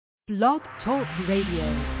Blog Talk Radio.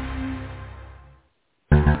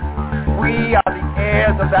 We are the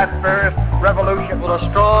heirs of that first revolution. Will a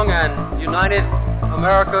strong and united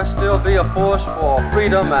America still be a force for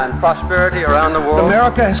freedom and prosperity around the world?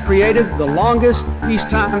 America has created the longest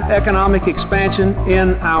peacetime economic expansion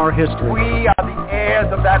in our history. We are the heirs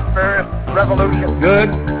of that first revolution. Good,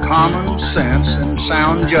 common sense, and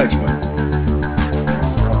sound judgment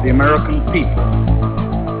of the American people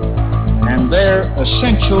and their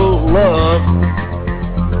essential love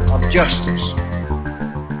of justice.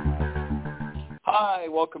 Hi,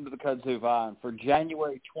 welcome to the Kudzu Vine for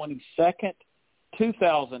January 22nd,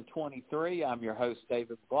 2023. I'm your host,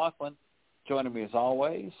 David McLaughlin. Joining me as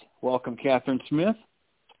always, welcome Catherine Smith.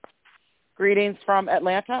 Greetings from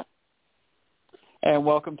Atlanta. And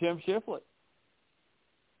welcome Tim Shiflett.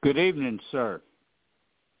 Good evening, sir.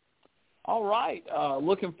 All right.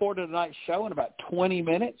 Looking forward to tonight's show. In about 20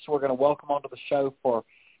 minutes, we're going to welcome onto the show for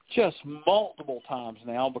just multiple times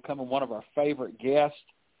now, becoming one of our favorite guests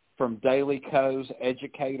from Daily Co's,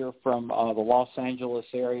 educator from the Los Angeles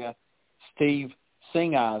area, Steve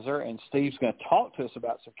Singiser. And Steve's going to talk to us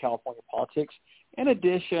about some California politics. In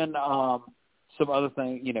addition, some other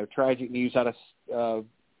things, tragic news out of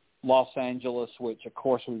Los Angeles, which, of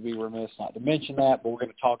course, we'd be remiss not to mention that, but we're going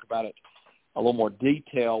to talk about it a little more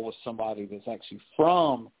detail with somebody that's actually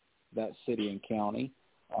from that city and county,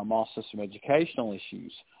 also some educational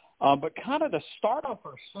issues. But kind of to start off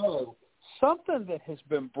our show, something that has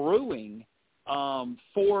been brewing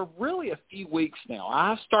for really a few weeks now.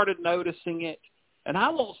 I started noticing it, and I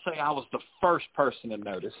won't say I was the first person to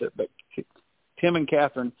notice it, but Tim and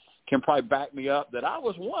Catherine can probably back me up that I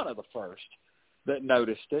was one of the first that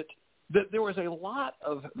noticed it, that there was a lot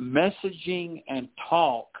of messaging and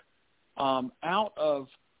talk out of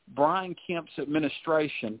Brian Kemp's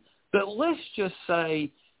administration that, let's just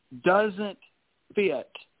say, doesn't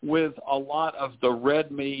fit with a lot of the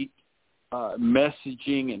red meat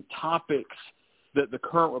messaging and topics that the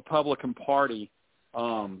current Republican Party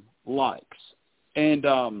likes. And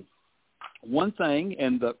one thing,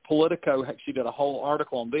 and the Politico actually did a whole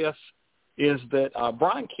article on this, is that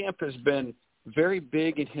Brian Kemp has been very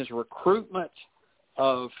big in his recruitment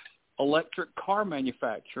of electric car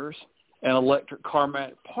manufacturers and electric car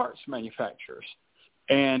parts manufacturers.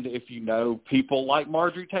 And if you know, people like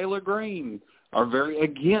Marjorie Taylor Greene are very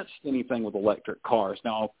against anything with electric cars.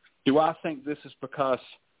 Now, do I think this is because,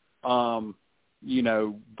 Brian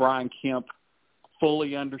Kemp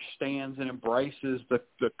fully understands and embraces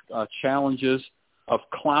the challenges of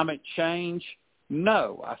climate change?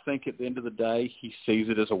 No. I think at the end of the day, he sees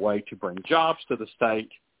it as a way to bring jobs to the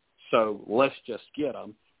state, so let's just get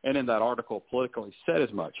them. And in that article, Politico, he said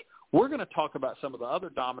as much. We're going to talk about some of the other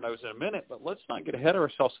dominoes in a minute, but let's not get ahead of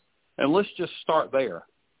ourselves, and let's just start there.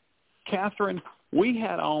 Catherine, we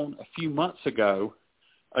had on a few months ago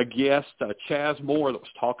a guest, Chaz Moore, that was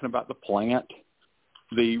talking about the plant,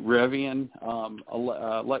 the Rivian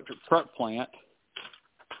electric truck plant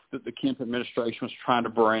that the Kemp administration was trying to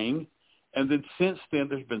bring. And then since then,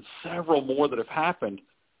 there's been several more that have happened.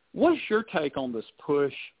 What's your take on this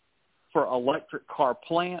push for electric car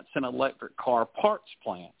plants and electric car parts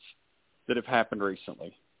plants that have happened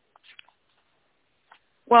recently?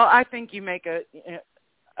 Well, I think you make a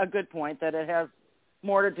good point that it has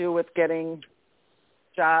more to do with getting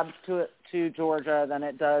jobs to Georgia than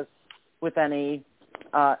it does with any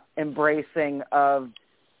embracing of,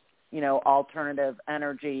 alternative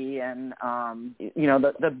energy and,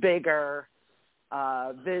 the bigger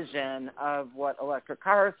vision of what electric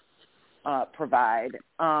cars provide.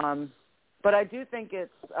 But I do think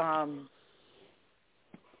it's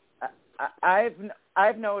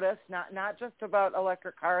I've noticed not just about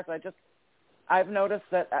electric cars. I've noticed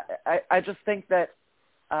that I just think that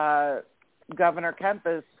Governor Kemp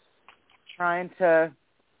is trying to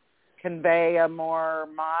convey a more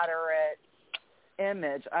moderate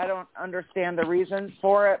image. I don't understand the reasons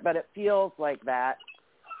for it, but it feels like that.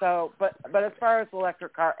 So, but as far as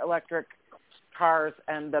electric cars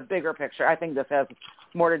and the bigger picture, I think this has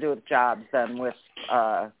more to do with jobs than with,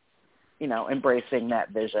 embracing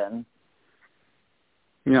that vision.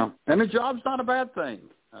 Yeah, and a job's not a bad thing.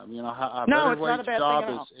 No, it's not a bad job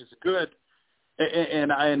thing at all. is good.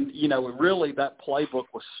 And really that playbook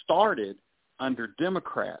was started under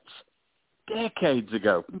Democrats decades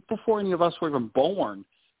ago. Before any of us were even born,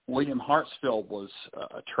 William Hartsfield was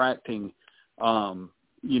attracting, the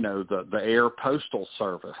Air Postal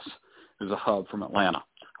Service as a hub from Atlanta.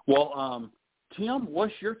 Well, Tim,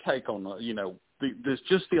 what's your take on,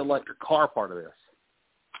 just the electric car part of this?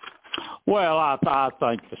 Well, I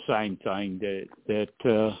think the same thing that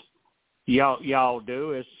y'all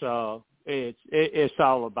do is it's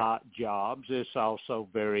all about jobs. It's also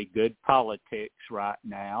very good politics right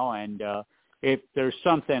now. And if there's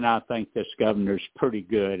something I think this governor's pretty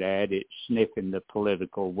good at, it's sniffing the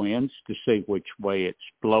political winds to see which way it's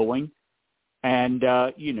blowing. And,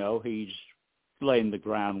 he's laying the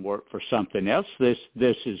groundwork for something else. This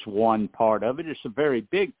is one part of it. It's a very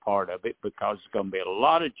big part of it because it's going to be a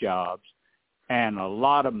lot of jobs and a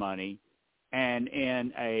lot of money, and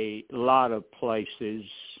in a lot of places,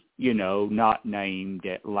 not named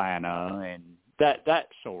Atlanta and that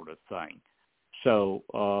sort of thing. So,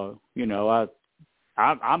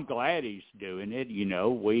 I'm glad he's doing it.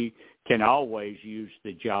 We can always use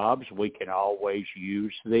the jobs. We can always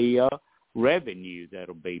use the revenue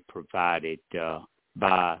that'll be provided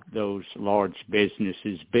by those large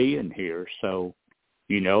businesses being here. So,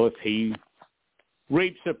 if he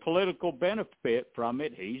reaps a political benefit from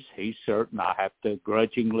it, he's certain. I have to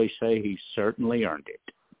grudgingly say he's certainly earned it.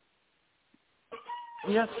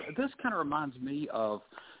 Yes, this kind of reminds me of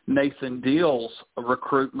Nathan Deal's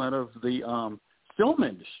recruitment of the film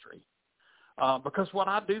industry, because what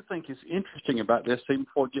I do think is interesting about this, even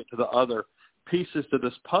before we get to the other pieces to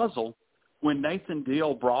this puzzle, when Nathan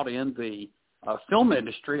Deal brought in the film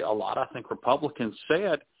industry, a lot, I think, Republicans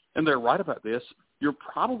said, and they're right about this, you're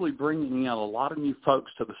probably bringing in a lot of new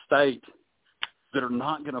folks to the state that are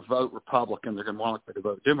not going to vote Republican. They're going to want to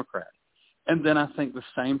vote Democrat. And then I think the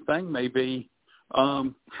same thing may be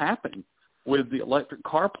happening with the electric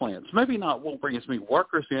car plants. Maybe won't bring as many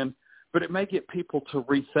workers in, but it may get people to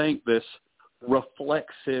rethink this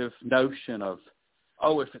reflexive notion of,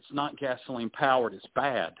 if it's not gasoline powered, it's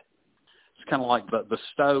bad. It's kind of like the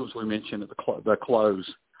stoves we mentioned at the close.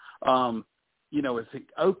 If it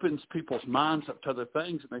opens people's minds up to other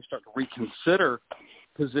things and they start to reconsider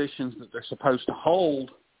positions that they're supposed to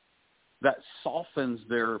hold, that softens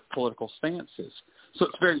their political stances. So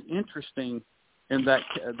it's very interesting in that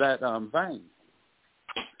vein.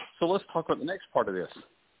 So let's talk about the next part of this.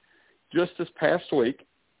 Just this past week,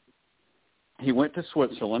 he went to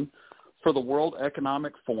Switzerland for the World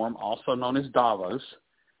Economic Forum, also known as Davos,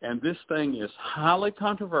 and this thing is highly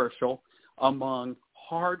controversial among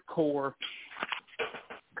hardcore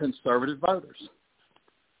conservative voters.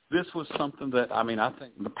 This was something that, I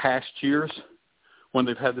think in the past years when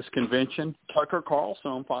they've had this convention, Tucker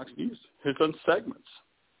Carlson on Fox News has done segments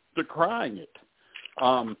decrying it.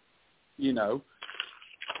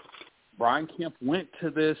 Brian Kemp went to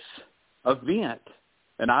this event,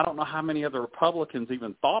 and I don't know how many other Republicans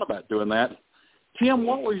even thought about doing that. Tim,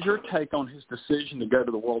 what was your take on his decision to go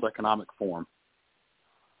to the World Economic Forum?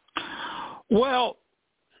 Well,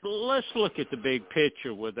 let's look at the big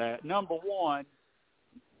picture with that. Number one,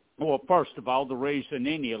 first of all, the reason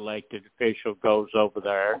any elected official goes over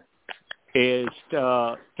there is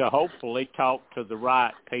to hopefully talk to the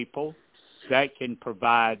right people that can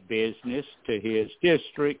provide business to his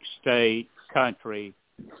district, state, country,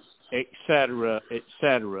 et cetera,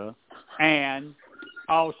 and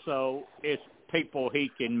also it's people he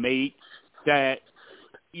can meet that,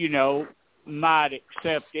 might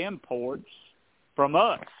accept imports from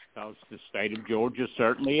us, because the state of Georgia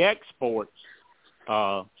certainly exports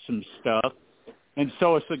some stuff, and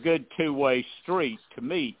so it's a good two-way street to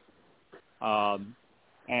meet. And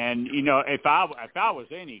if I was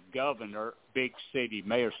any governor, big city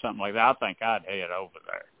mayor, something like that, I think I'd head over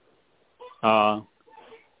there.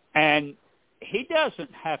 And he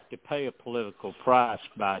doesn't have to pay a political price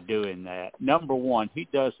by doing that. Number one, he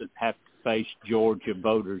doesn't have to face Georgia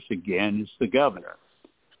voters again as the governor.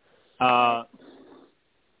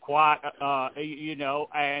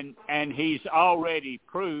 And he's already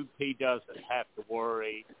proved he doesn't have to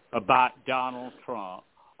worry about Donald Trump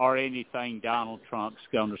or anything Donald Trump's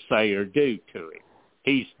going to say or do to him.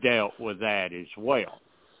 He's dealt with that as well.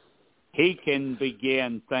 He can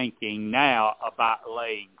begin thinking now about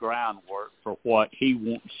laying groundwork for what he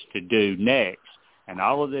wants to do next. And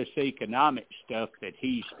all of this economic stuff that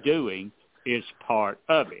he's doing is part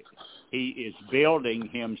of it. He is building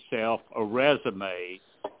himself a resume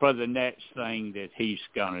for the next thing that he's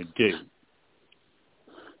going to do.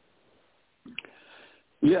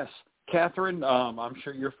 Yes. Catherine, I'm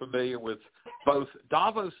sure you're familiar with both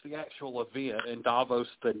Davos, the actual event, and Davos,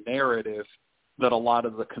 the narrative that a lot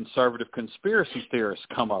of the conservative conspiracy theorists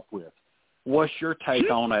come up with. What's your take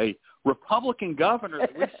on a Republican governor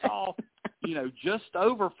that we saw, just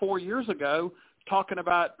over 4 years ago talking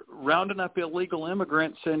about rounding up illegal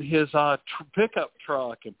immigrants in his pickup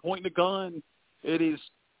truck and pointing a gun at his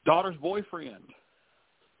daughter's boyfriend?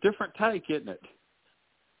 Different take, isn't it?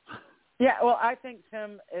 Yeah, well, I think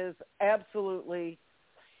Tim is absolutely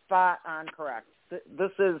spot on correct.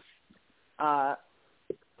 This is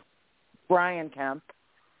Brian Kemp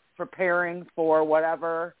preparing for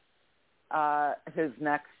whatever his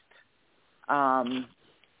next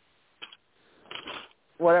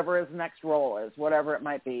role is, whatever it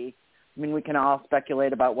might be. I mean, we can all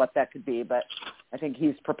speculate about what that could be, but I think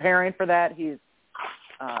he's preparing for that. He's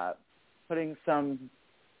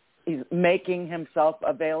he's making himself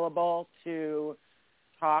available to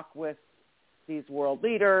talk with these world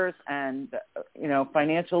leaders and,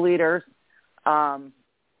 financial leaders,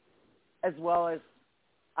 as well as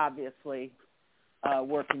obviously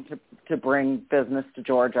working to bring business to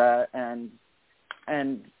Georgia.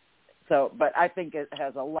 But I think it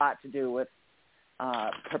has a lot to do with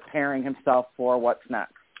preparing himself for what's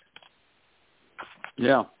next.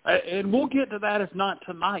 Yeah, and we'll get to that, if not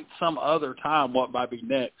tonight, some other time, what might be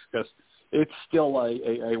next, because it's still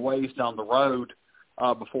a ways down the road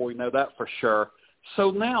before we know that for sure.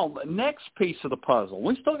 So now, the next piece of the puzzle,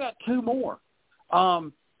 we still got two more.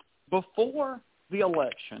 Before the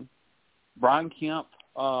election, Brian Kemp,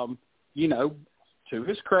 to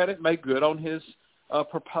his credit, made good on his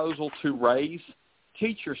proposal to raise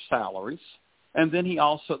teacher salaries, and then he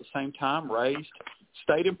also at the same time raised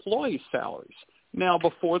state employees' salaries. Now,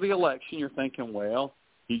 before the election, you're thinking, well,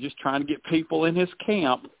 he's just trying to get people in his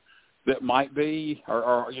camp that might be,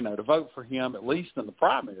 or to vote for him, at least in the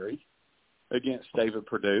primary against David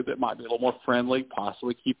Perdue, that might be a little more friendly,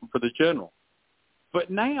 possibly keep him for the general. But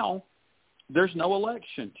now there's no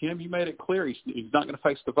election. Tim, you made it clear he's not going to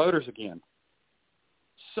face the voters again.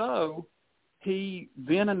 So he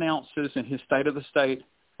then announces in his State of the State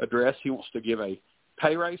address he wants to give a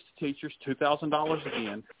pay raise to teachers, $2,000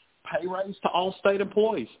 again, pay raise to all state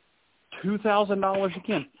employees, $2,000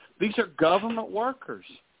 again. These are government workers.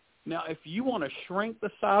 Now, if you want to shrink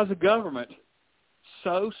the size of government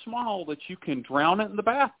so small that you can drown it in the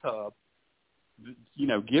bathtub,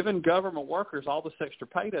 giving government workers all this extra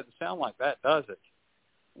pay doesn't sound like that, does it?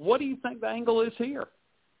 What do you think the angle is here?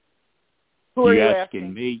 Who are you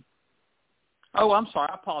asking me? Oh, I'm sorry.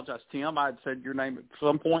 I apologize, Tim. I had said your name at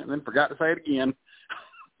some point and then forgot to say it again.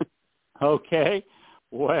 Okay.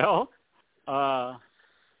 Well,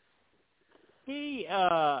 he's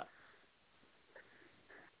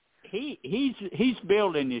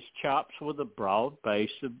building his chops with a broad base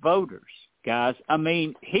of voters, guys. I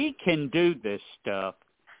mean, he can do this stuff.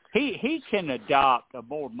 He can adopt a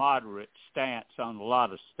more moderate stance on a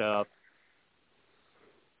lot of stuff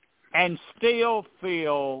and still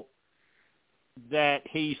feel that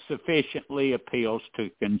he sufficiently appeals to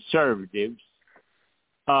conservatives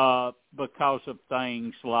because of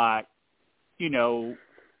things like,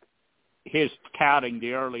 his touting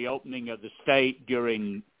the early opening of the state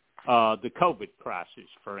during the COVID crisis,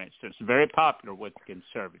 for instance, very popular with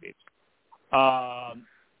conservatives.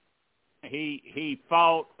 He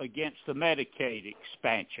fought against the Medicaid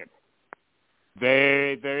expansion,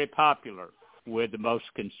 very, very popular with the most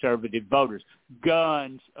conservative voters.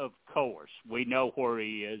 Guns, of course, we know where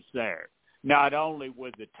he is there. Not only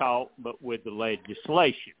with the talk, but with the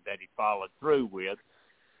legislation that he followed through with.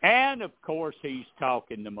 And, of course, he's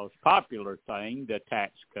talking the most popular thing, the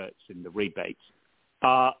tax cuts and the rebates.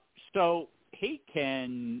 So he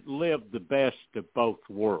can live the best of both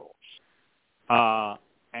worlds.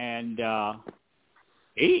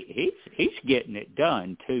 He's getting it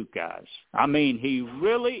done, too, guys. I mean, he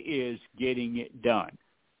really is getting it done.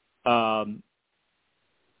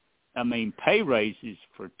 Pay raises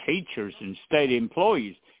for teachers and state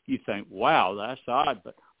employees, you think, wow, that's odd.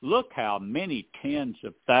 But look how many tens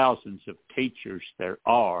of thousands of teachers there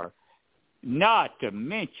are, not to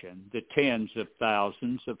mention the tens of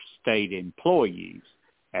thousands of state employees.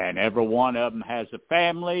 And every one of them has a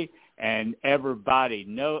family, and everybody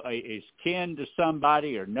is kin to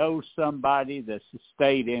somebody or knows somebody that's a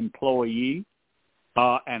state employee.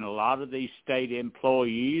 And a lot of these state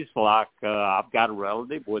employees, like I've got a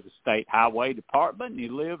relative with the state highway department, and he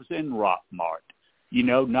lives in Rockmart,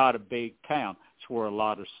 not a big town. It's where a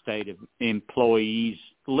lot of state employees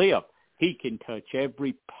live. He can touch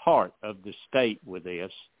every part of the state with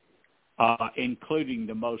this, including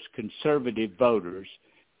the most conservative voters.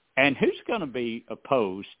 And who's going to be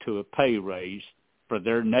opposed to a pay raise for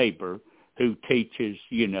their neighbor who teaches,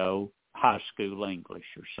 high school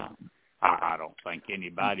English or something? I don't think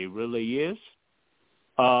anybody really is.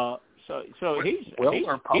 So he's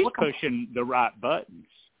pushing the right buttons.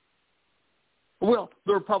 Well,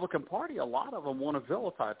 the Republican Party, a lot of them want to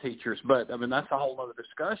vilify teachers, but, that's a whole other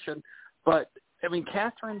discussion. But,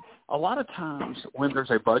 Catherine, a lot of times when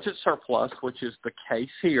there's a budget surplus, which is the case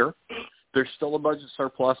here, there's still a budget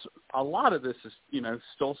surplus. A lot of this is,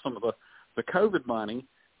 still some of the COVID money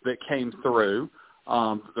that came through.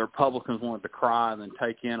 The Republicans wanted to cry and then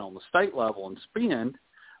take in on the state level and spend.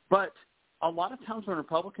 But a lot of times when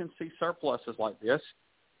Republicans see surpluses like this,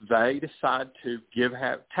 they decide to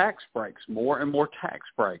have tax breaks, more and more tax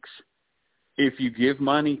breaks. If you give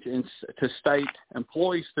money to state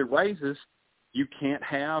employees through raises, you can't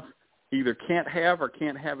have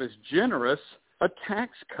as generous a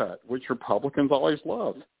tax cut, which Republicans always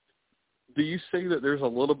love. Do you see that there's a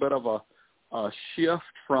little bit of a shift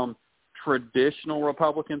from traditional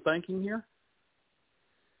Republican thinking here?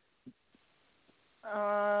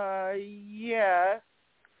 Yes,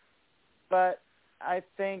 but I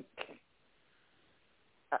think,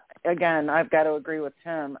 again, I've got to agree with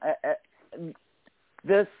Tim.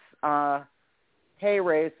 This pay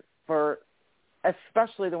raise for,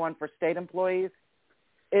 especially the one for state employees,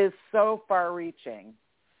 is so far-reaching.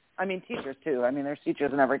 I mean, teachers too. I mean, there's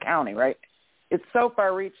teachers in every county, right? It's so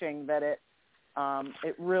far-reaching that it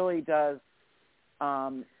really does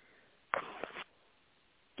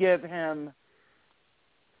give him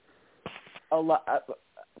a lot.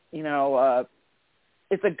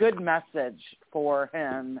 It's a good message for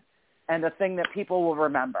him, and a thing that people will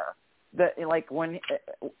remember. That, like, when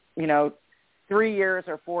 3 years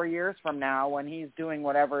or 4 years from now, when he's doing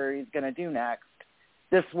whatever he's going to do next,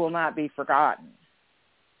 this will not be forgotten.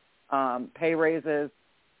 Pay raises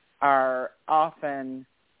are often,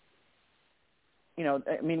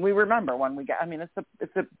 we remember when we get. I mean, it's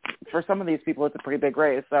a for some of these people, it's a pretty big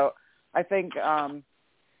raise. So I think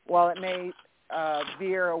while it may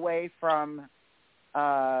veer away from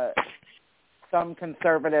some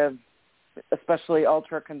conservative, especially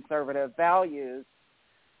ultra-conservative values,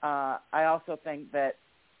 I also think that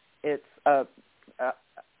it's a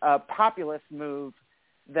populist move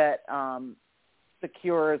that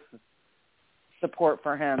secures support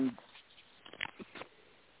for him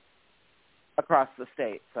across the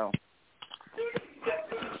state. So,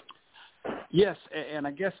 yes, and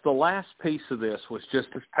I guess the last piece of this was just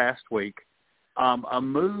this past week, a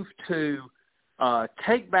move to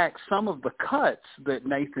take back some of the cuts that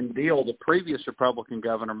Nathan Deal, the previous Republican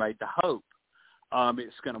governor, made to Hope.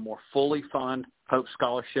 It's going to more fully fund Hope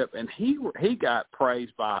Scholarship, and he got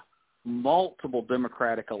praised by multiple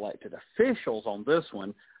Democratic elected officials on this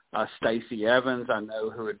one. Stacey Evans, I know,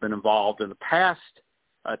 who had been involved in the past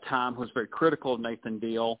time, was very critical of Nathan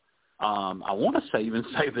Deal. I want to even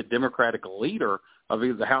say the Democratic leader of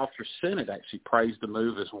either the House or Senate actually praised the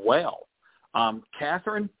move as well.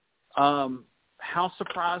 Catherine, how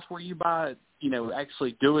surprised were you by,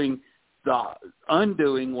 actually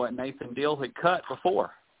undoing what Nathan Deal had cut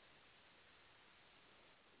before?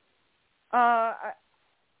 I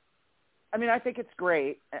think it's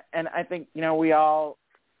great. And I think,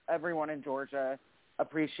 everyone in Georgia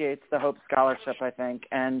appreciates the Hope Scholarship, I think.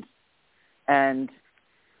 And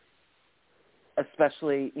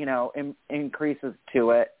especially, increases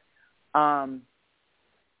to it. I'm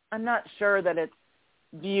not sure that it's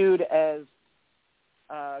viewed as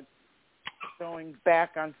going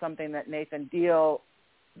back on something that Nathan Deal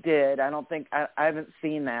did. I don't think I haven't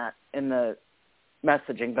seen that in the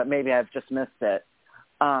messaging, but maybe I've just missed it.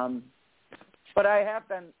 But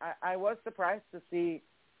I was surprised to see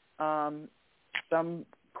some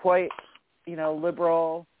quite,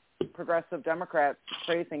 liberal, progressive Democrats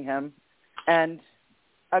praising him. And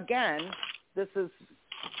again, this is,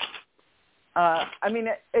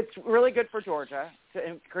 it's really good for Georgia to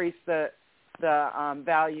increase the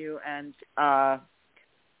value and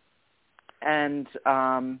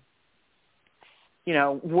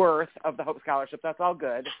worth of the Hope Scholarship. That's all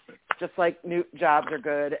good. Just like new jobs are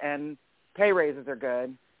good and pay raises are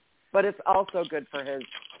good, but it's also good for his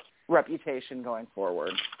reputation going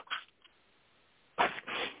forward.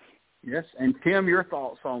 Yes, and Tim, your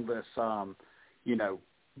thoughts on this,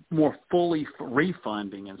 more fully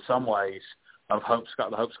refunding in some ways of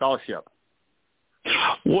the Hope Scholarship?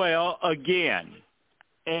 Well, again,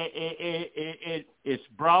 it's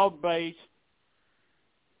broad-based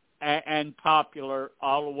and popular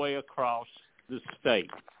all the way across the state.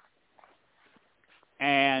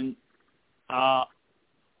 And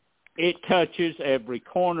it touches every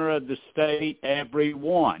corner of the state,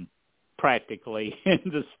 everyone practically in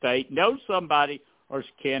the state knows somebody or is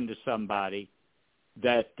kin to somebody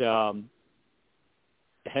that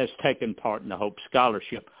has taken part in the Hope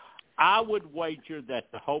Scholarship. I would wager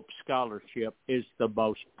that the Hope Scholarship is the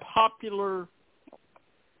most popular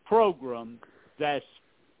program that's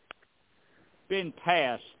been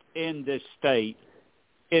passed in this state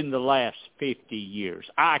in the last 50 years.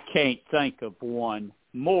 I can't think of one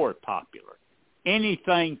more popular.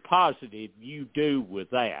 Anything positive you do with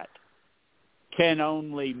that can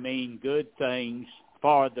only mean good things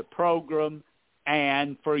for the program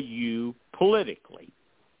and for you politically.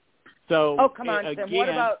 So, oh, come on, again, Tim.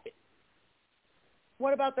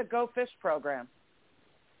 What about the Go Fish program?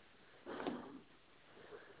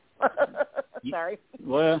 Sorry.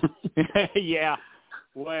 Well, yeah.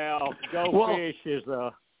 Well, Go Fish is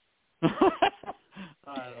a.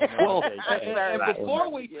 Well, and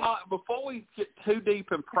before we get too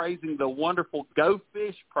deep in praising the wonderful Go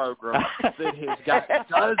Fish program that has got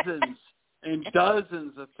dozens and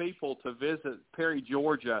dozens of people to visit Perry,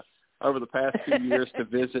 Georgia, over the past few years to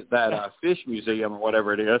visit that fish museum or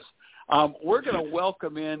whatever it is, we're going to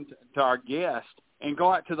welcome in to our guest and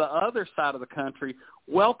go out to the other side of the country.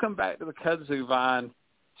 Welcome back to the kudzu vine,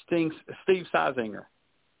 Steve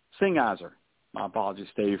Singiser. My apologies,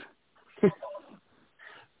 Steve.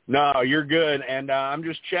 No, you're good. And I'm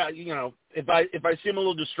just chatting. You know, if I seem a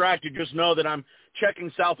little distracted, just know that I'm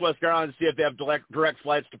checking Southwest Airlines to see if they have direct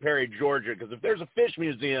flights to Perry, Georgia. Because if there's a fish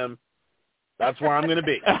museum, that's where I'm going to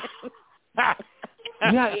be. Yeah,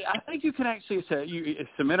 I think you can actually. It's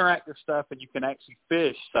some interactive stuff, and you can actually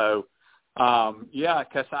fish. So, yeah,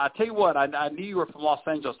 because I tell you what, I knew you were from Los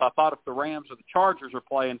Angeles. I thought if the Rams or the Chargers were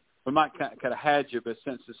playing, we might kind of had you. But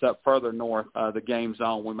since it's up further north, the game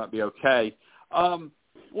zone, we might be okay.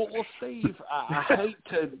 Well, Steve, I hate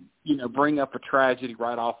to, bring up a tragedy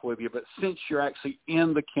right off with you, but since you're actually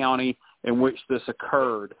in the county in which this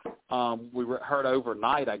occurred, we heard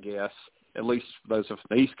overnight, I guess, at least those of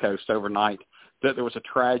the East Coast overnight, that there was a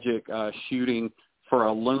tragic shooting for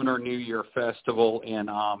a Lunar New Year festival in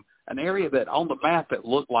an area that on the map it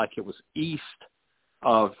looked like it was east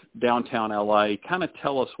of downtown L.A. Kind of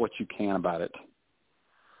tell us what you can about it.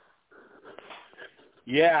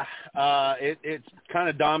 Yeah, it's kind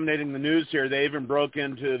of dominating the news here. They even broke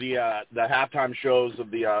into the halftime shows of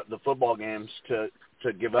the football games to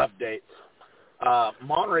give updates.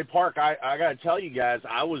 Monterey Park, I got to tell you guys,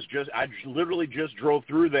 I literally just drove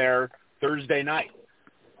through there Thursday night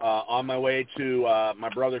on my way to my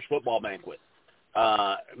brother's football banquet.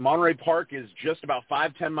 Monterey Park is just about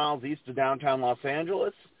 5-10 miles east of downtown Los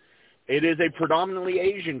Angeles. It is a predominantly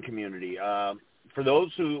Asian community. For those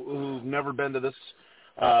who've never been to this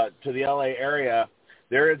to the LA area,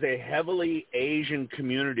 there is a heavily Asian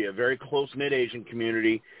community, a very close-knit Asian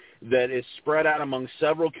community that is spread out among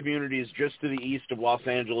several communities just to the east of Los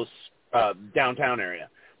Angeles downtown area.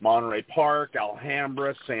 Monterey Park,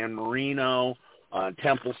 Alhambra, San Marino,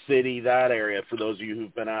 Temple City, that area. For those of you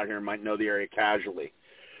who've been out here might know the area casually.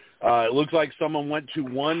 It looks like someone went to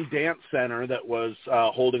one dance center that was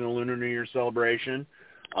holding a Lunar New Year celebration,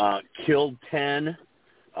 killed 10,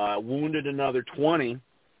 wounded another 20,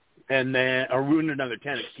 wounded another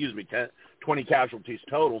 10, 20 casualties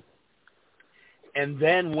total, and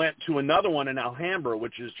then went to another one in Alhambra,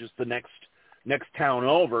 which is just the next town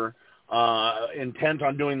over, intent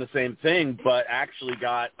on doing the same thing, but actually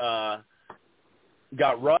got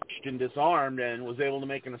rushed and disarmed and was able to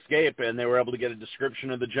make an escape, and they were able to get a description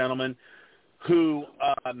of the gentleman who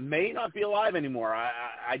may not be alive anymore.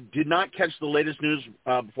 I did not catch the latest news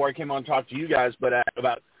before I came on to talk to you guys, but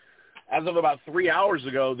as of about 3 hours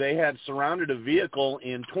ago, they had surrounded a vehicle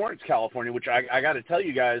in Torrance, California, which I got to tell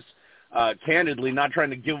you guys, candidly, not trying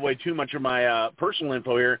to give away too much of my personal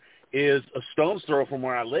info here, is a stone's throw from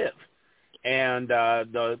where I live. And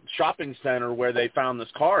the shopping center where they found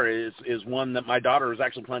this car is one that my daughter is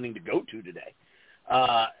actually planning to go to today.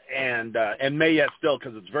 And may yet still,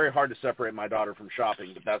 because it's very hard to separate my daughter from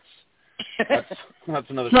shopping, but that's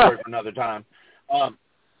another story for another time.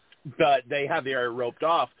 But they had the area roped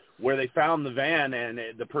off where they found the van, and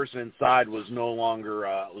the person inside was no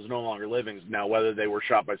longer living. Now, whether they were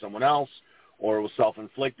shot by someone else or it was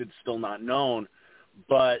self-inflicted, still not known.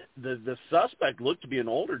 But the suspect looked to be an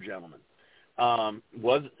older gentleman.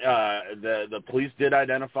 The police did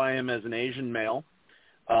identify him as an Asian male.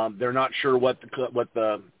 They're not sure what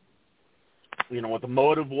the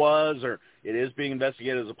motive was, or it is being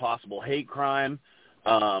investigated as a possible hate crime.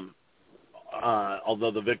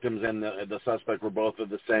 Although the victims and the suspect were both of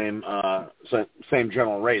the same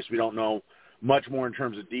general race, we don't know much more in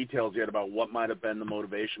terms of details yet about what might have been the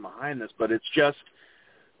motivation behind this. But it's just,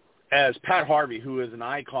 as Pat Harvey, who is an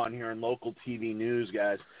icon here in local TV news,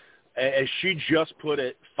 guys, as she just put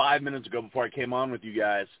it 5 minutes ago before I came on with you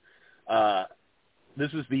guys,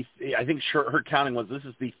 this is I think her counting was, this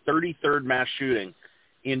is the 33rd mass shooting.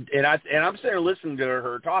 And I'm sitting there listening to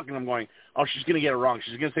her talking. I'm going, oh, she's going to get it wrong.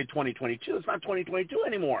 She's going to say 2022. It's not 2022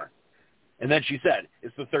 anymore. And then she said,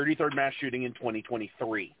 it's the 33rd mass shooting in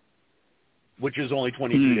 2023, which is only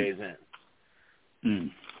 22 days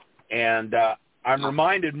in. And I'm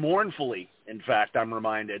reminded, mournfully, in fact, of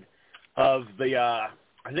the,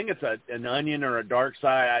 I think it's an Onion or a Dark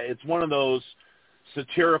Side. It's one of those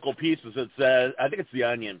satirical pieces that says, I think it's The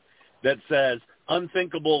Onion, that says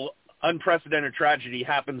unthinkable, unprecedented tragedy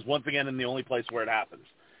happens once again in the only place where it happens.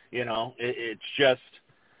 You know, it's just,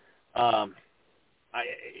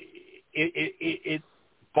 it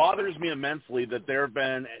bothers me immensely that there have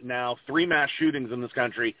been now 3 mass shootings in this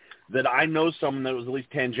country that I know someone that was at least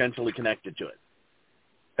tangentially connected to it.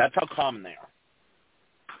 That's how common they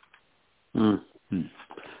are. Mm-hmm.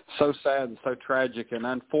 So sad and so tragic, and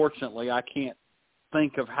unfortunately, I can't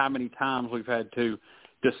think of how many times we've had to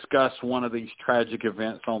discuss one of these tragic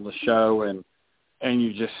events on the show, and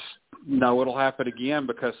you just know it'll happen again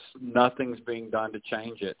because nothing's being done to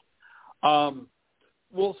change it.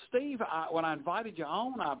 Well, Steve, when I invited you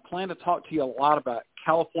on, I plan to talk to you a lot about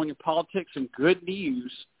California politics and good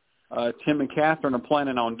news. Tim and Catherine are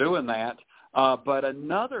planning on doing that. But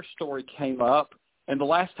another story came up, and the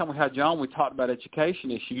last time we had you on, we talked about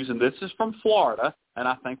education issues, and this is from Florida, and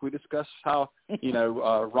I think we discussed how,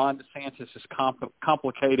 Ron DeSantis'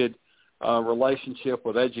 complicated relationship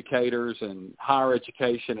with educators and higher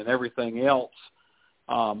education and everything else,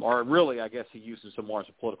 or really, I guess he uses them more as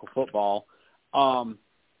a political football,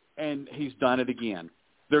 and he's done it again.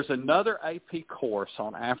 There's another AP course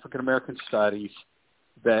on African-American studies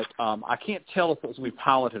that I can't tell if it was going to be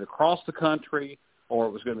piloted across the country or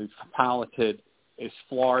it was going to be piloted as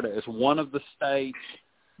Florida as one of the states,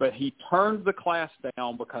 but he turned the class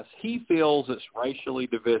down because he feels it's racially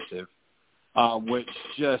divisive, which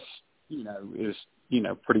just, is,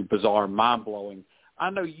 pretty bizarre, mind-blowing.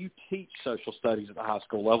 I know you teach social studies at the high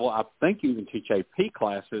school level. I think you even teach AP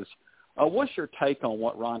classes. What's your take on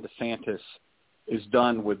what Ron DeSantis has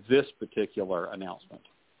done with this particular announcement?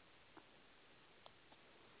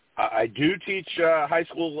 I do teach high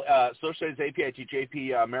school social studies AP. I teach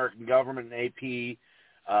AP American Government and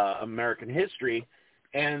AP American History.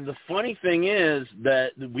 And the funny thing is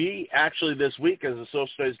that we actually this week as a social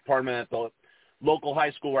studies department at the local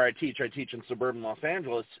high school where I teach in suburban Los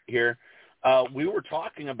Angeles here, we were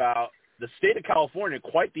talking about the state of California,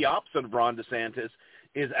 quite the opposite of Ron DeSantis,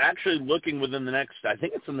 is actually looking within the next, I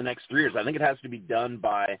think it's in the next 3 years, I think it has to be done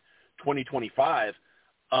by 2025,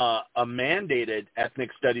 a mandated ethnic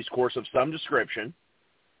studies course of some description.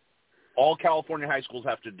 All California high schools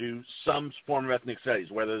have to do some form of ethnic studies,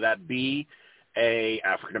 whether that be a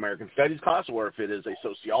African-American studies class or if it is a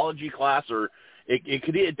sociology class, or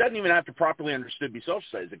it doesn't even have to properly understood be social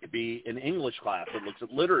studies. It could be an English class that looks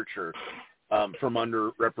at literature from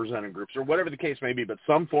underrepresented groups or whatever the case may be, but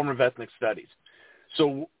some form of ethnic studies.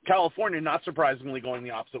 So California, not surprisingly, going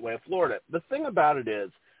the opposite way of Florida. The thing about it is,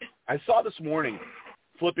 I saw this morning,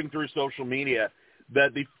 flipping through social media,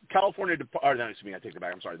 that the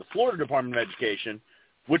the Florida Department of Education,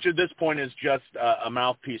 which at this point is just a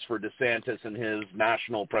mouthpiece for DeSantis and his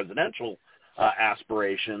national presidential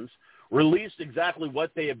aspirations, released exactly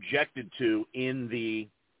what they objected to in the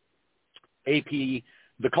AP,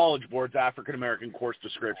 the College Board's African-American course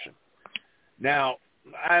description. Now,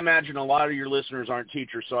 I imagine a lot of your listeners aren't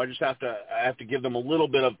teachers, so I just have to give them a little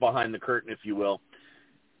bit of behind the curtain, if you will.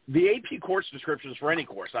 The AP course descriptions for any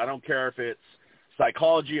course, I don't care if it's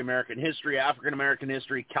psychology, American history, African-American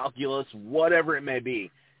history, calculus, whatever it may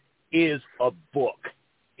be, is a book.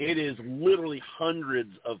 It is literally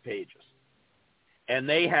hundreds of pages. And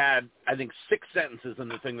they had, I think, 6 sentences in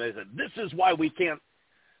the thing. They said, this is why we can't,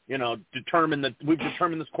 determine that we've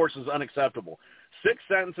determined this course is unacceptable. 6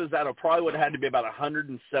 sentences that probably would have had to be about a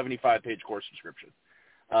 175-page course description.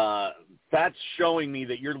 That's showing me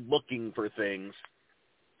that you're looking for things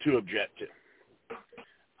to object to.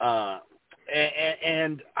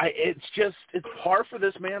 It's par for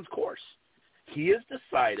this man's course. He has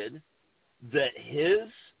decided that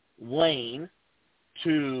his lane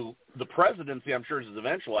to the presidency, I'm sure, is his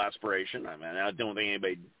eventual aspiration. I mean, I don't think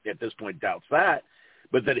anybody at this point doubts that.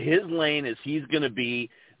 But that his lane is he's going to take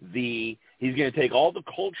all the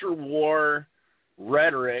culture war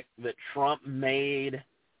rhetoric that Trump made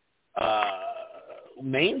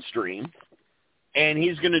mainstream, and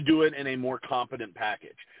he's going to do it in a more competent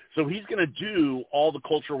package. So he's going to do all the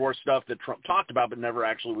culture war stuff that Trump talked about but never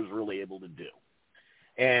actually was really able to do.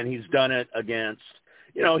 And he's done it against,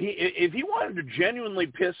 if he wanted to genuinely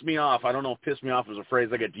piss me off, I don't know if piss me off is a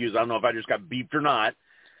phrase I get to use. I don't know if I just got beeped or not.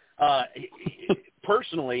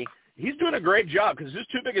 Personally, he's doing a great job because his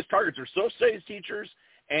 2 biggest targets are social studies teachers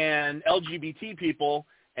and LGBT people.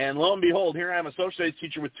 And lo and behold, here I am, a social studies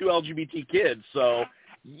teacher with 2 LGBT kids. So,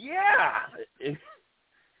 yeah,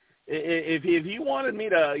 if he wanted me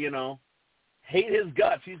to, hate his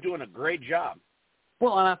guts, he's doing a great job.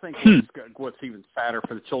 Well, and I think what's even sadder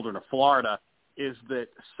for the children of Florida is that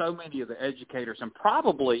so many of the educators, and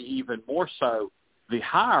probably even more so the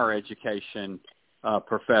higher education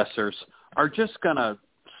professors are just going to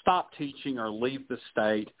stop teaching or leave the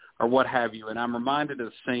state or what have you. And I'm reminded of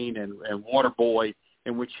the scene in Waterboy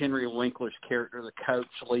in which Henry Winkler's character, the coach,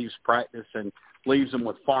 leaves practice and leaves them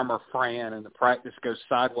with Farmer Fran, and the practice goes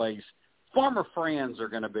sideways. Farmer Frans are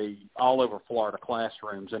going to be all over Florida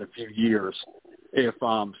classrooms in a few years if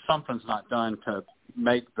something's not done to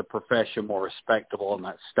make the profession more respectable in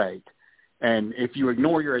that state. And if you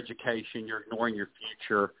ignore your education, you're ignoring your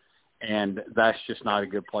future, and that's just not a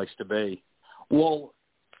good place to be. Well,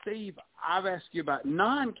 Steve, I've asked you about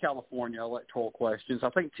non-California electoral questions. I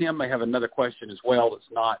think Tim may have another question as well that's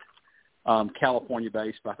not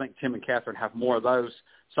California-based, but I think Tim and Catherine have more of those.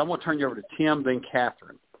 So I'm going to turn you over to Tim, then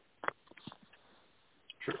Catherine.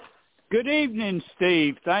 Sure. Good evening,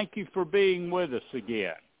 Steve. Thank you for being with us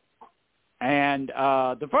again. And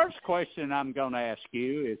the first question I'm going to ask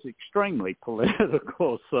you is extremely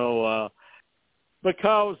political. So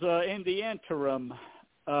because in the interim,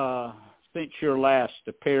 since your last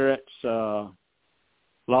appearance,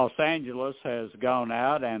 Los Angeles has gone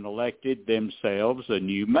out and elected themselves a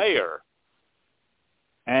new mayor.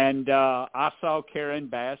 And I saw Karen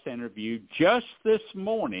Bass interviewed just this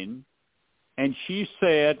morning, and she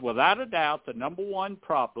said, without a doubt, the number one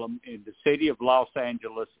problem in the city of Los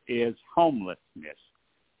Angeles is homelessness.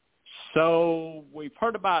 So we've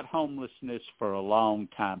heard about homelessness for a long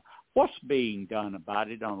time. What's being done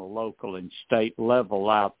about it on a local and state level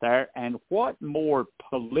out there, and what more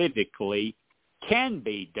politically can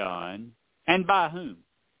be done, and by whom?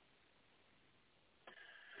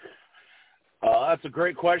 That's a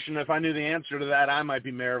great question. If I knew the answer to that, I might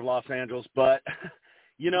be mayor of Los Angeles. But,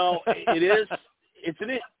 you know,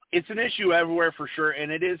 it's an issue everywhere for sure,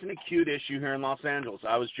 and it is an acute issue here in Los Angeles.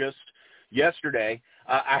 I was just yesterday.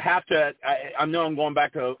 I know I'm going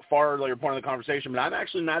back to a far earlier point of the conversation, but I'm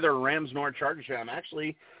actually neither a Rams nor a Chargers fan. I'm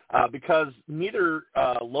actually, because neither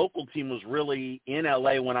local team was really in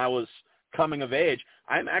L.A. when I was coming of age,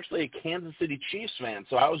 I'm actually a Kansas City Chiefs fan.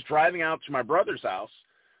 So I was driving out to my brother's house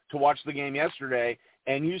to watch the game yesterday,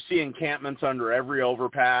 and you see encampments under every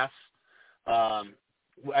overpass.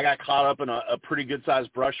 I got caught up in a pretty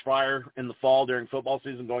good-sized brush fire in the fall during football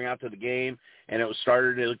season going out to the game, and it was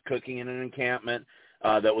started cooking in an encampment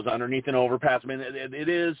that was underneath an overpass. I mean,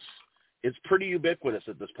 it's pretty ubiquitous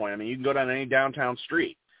at this point. I mean, you can go down any downtown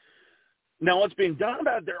street. Now, what's being done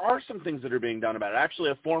about it, there are some things that are being done about it.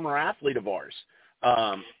 Actually, a former athlete of ours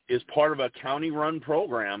is part of a county-run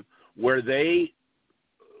program where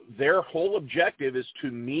their whole objective is to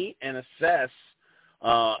meet and assess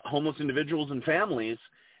homeless individuals and families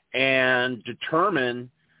and determine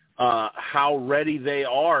how ready they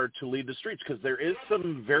are to leave the streets, because there is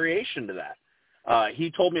some variation to that.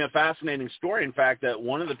 He told me a fascinating story, in fact, that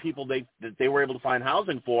one of the people that they were able to find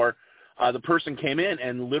housing for, the person came in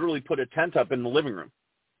and literally put a tent up in the living room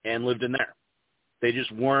and lived in there. They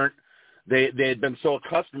just weren't – they had been so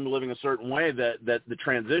accustomed to living a certain way that the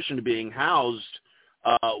transition to being housed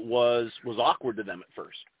was awkward to them at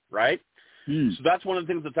first, right? So that's one of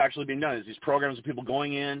the things that's actually being done is these programs of people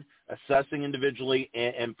going in, assessing individually,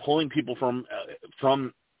 and pulling people from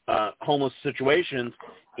homeless situations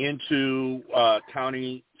into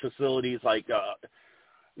county facilities. Like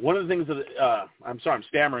one of the things that I'm sorry, I'm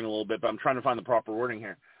stammering a little bit, but I'm trying to find the proper wording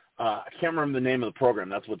here. I can't remember the name of the program.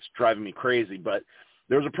 That's what's driving me crazy. But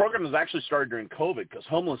there was a program that was actually started during COVID because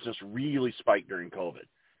homelessness really spiked during COVID.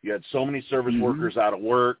 You had so many service workers out of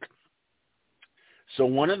work. So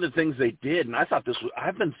one of the things they did, and I thought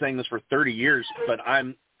I've been saying this for 30 years, but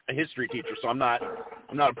I'm a history teacher, so I'm not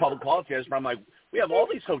a public policy expert. I'm like, we have all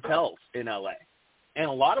these hotels in LA, and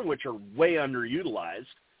a lot of which are way underutilized.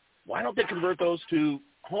 Why don't they convert those to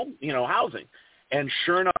housing? And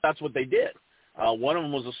sure enough, that's what they did. One of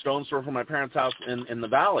them was a stone's throw from my parents' house in the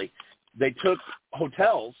valley. They took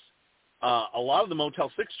hotels, a lot of the Motel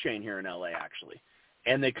 6 chain here in LA actually,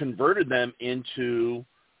 and they converted them into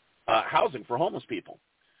housing for homeless people.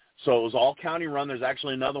 So it was all county run. There's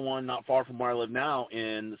actually another one not far from where I live now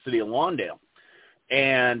in the city of Lawndale.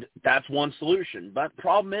 And that's one solution. But the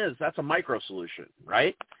problem is that's a micro solution,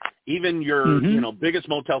 right? Even your biggest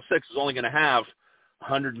Motel 6 is only going to have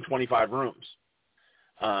 125 rooms.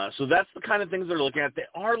 So that's the kind of things they're looking at. They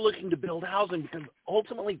are looking to build housing because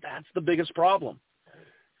ultimately that's the biggest problem.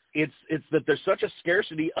 It's that there's such a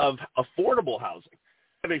scarcity of affordable housing.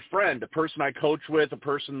 I have a friend, a person I coach with, a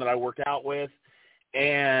person that I work out with,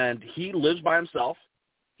 and he lives by himself.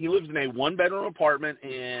 He lives in a one-bedroom apartment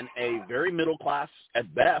in a very middle-class,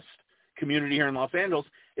 at best, community here in Los Angeles.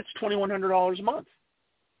 It's $2,100 a month.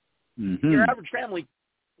 Your average family,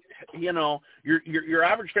 your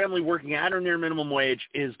average family working at or near minimum wage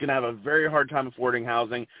is going to have a very hard time affording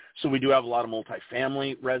housing. So we do have a lot of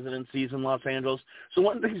multifamily residencies in Los Angeles. So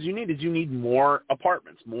one of the things you need more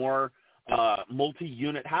apartments, more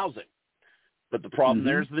multi-unit housing. But the problem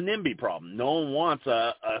there is the NIMBY problem. No one wants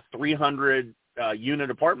a 300 unit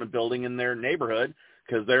apartment building in their neighborhood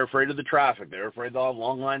because they're afraid of the traffic. They're afraid they'll have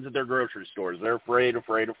long lines at their grocery stores. They're afraid.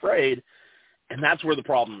 And that's where the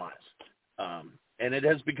problem lies. And it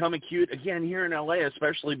has become acute, again, here in L.A.,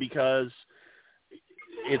 especially because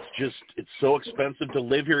it's so expensive to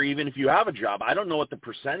live here even if you have a job. I don't know what the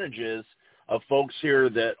percentage is of folks here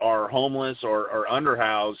that are homeless or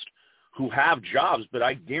underhoused who have jobs, but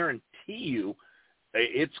I guarantee you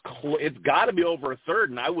it's got to be over a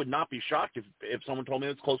third, and I would not be shocked if someone told me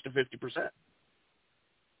it's close to 50%.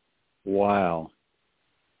 Wow.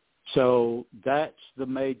 So that's the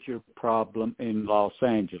major problem in Los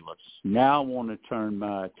Angeles. Now I want to turn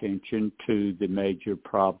my attention to the major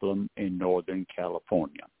problem in Northern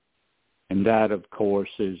California. And that, of course,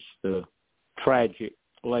 is the tragic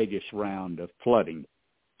latest round of flooding.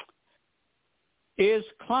 Is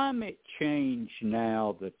climate change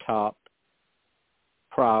now the top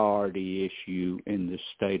priority issue in the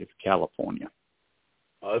state of California?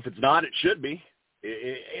 If it's not, it should be.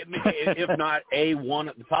 If not A1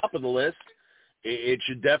 at the top of the list, it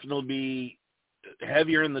should definitely be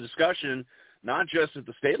heavier in the discussion, not just at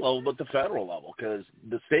the state level, but the federal level, because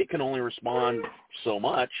the state can only respond so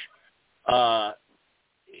much.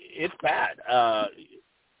 It's bad.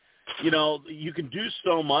 You can do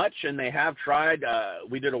so much, and they have tried.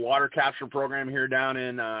 We did a water capture program here down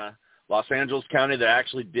in Los Angeles County that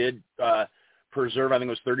actually did preserve, I think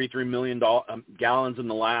it was 33 million gallons in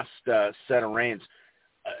the last set of rains.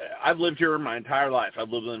 I've lived here my entire life. I've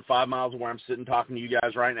lived within 5 miles of where I'm sitting talking to you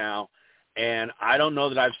guys right now, and I don't know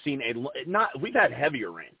that I've seen we've had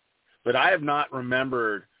heavier rain, but I have not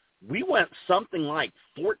remembered. We went something like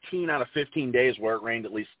 14 out of 15 days where it rained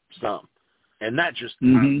at least some, and that just,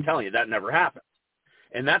 I'm telling you, that never happened.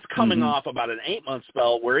 And that's coming off about an 8-month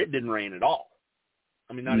spell where it didn't rain at all.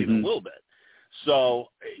 I mean, not even a little bit. So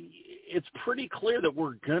it's pretty clear that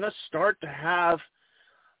we're going to start to have,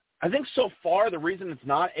 I think so far the reason it's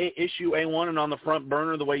not issue A1 and on the front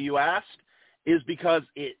burner the way you asked is because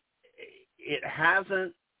it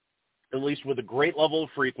hasn't, at least with a great level of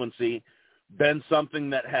frequency, been something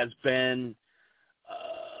that has been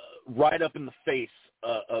right up in the face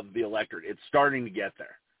of the electorate. It's starting to get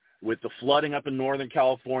there. With the flooding up in Northern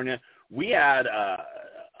California, we had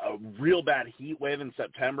a real bad heat wave in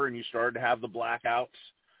September, and you started to have the blackouts,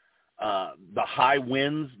 the high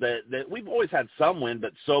winds that we've always had some wind,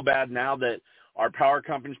 but so bad now that our power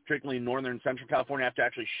companies, particularly in Northern and Central California, have to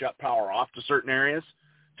actually shut power off to certain areas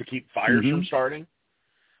to keep fires from starting.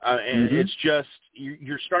 And it's just,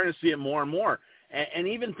 you're starting to see it more and more. And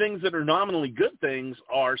even things that are nominally good things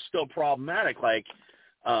are still problematic. Like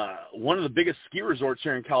one of the biggest ski resorts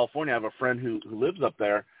here in California, I have a friend who lives up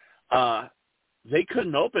there, they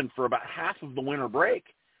couldn't open for about half of the winter break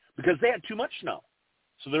because they had too much snow.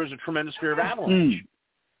 So there was a tremendous fear of avalanche.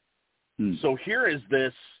 So here is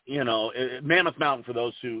this, Mammoth Mountain, for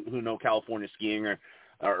those who know California skiing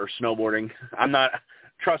or snowboarding.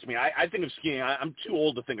 Trust me, I think of skiing. I'm too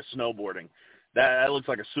old to think of snowboarding. That looks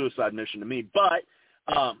like a suicide mission to me. But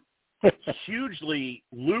hugely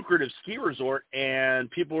lucrative ski resort, and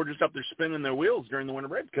people were just up there spinning their wheels during the winter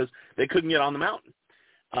break because they couldn't get on the mountain.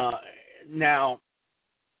 Now,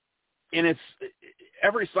 and it's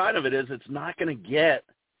every side of it is it's not going to get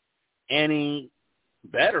any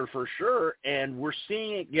better for sure, and we're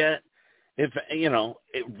seeing it get,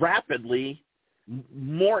 rapidly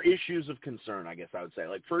more issues of concern, I guess I would say.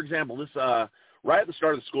 Like, for example, this right at the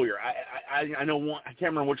start of the school year, I know one, I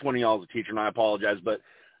can't remember which one of y'all is a teacher, and I apologize, but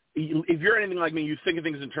if you're anything like me, you think of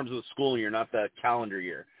things in terms of the school year, not the calendar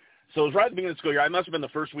year. So it was right at the beginning of the school year. I must have been the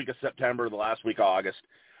first week of September, the last week of August.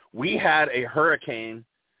 We had a hurricane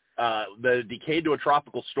that decayed to a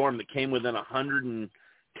tropical storm that came within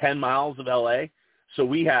 110 miles of L.A. So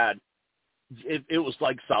we had, it was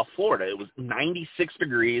like South Florida. It was 96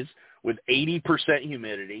 degrees with 80%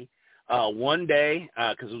 humidity. One day,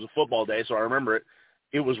 because it was a football day, so I remember it,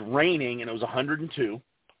 it was raining and it was 102.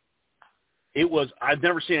 I've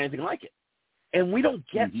never seen anything like it. And we don't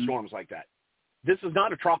get storms like that. This is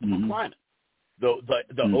not a tropical climate.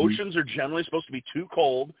 The oceans are generally supposed to be too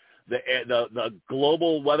cold. The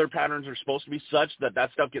global weather patterns are supposed to be such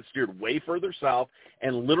that stuff gets steered way further south,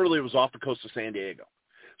 and literally it was off the coast of San Diego.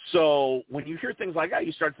 So when you hear things like that,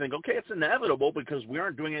 you start to think, okay, it's inevitable because we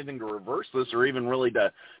aren't doing anything to reverse this or even really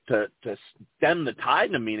to stem the tide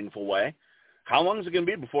in a meaningful way. How long is it going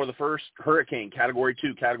to be before the first hurricane, Category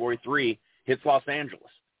 2, Category 3, hits Los Angeles?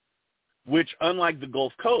 Which, unlike the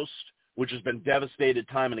Gulf Coast, which has been devastated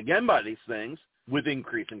time and again by these things with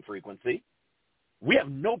increasing frequency, we have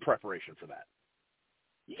no preparation for that.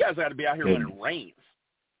 You guys got to be out here when it rains,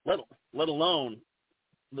 let alone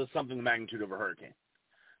something the magnitude of a hurricane.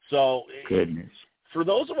 So for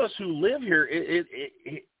those of us who live here,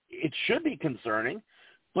 it should be concerning.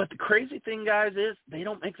 But the crazy thing, guys, is they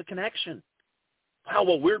don't make the connection. Wow,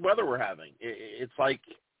 what weird weather we're having. It's like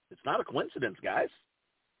it's not a coincidence, guys.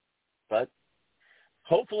 But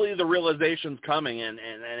hopefully the realization's coming, and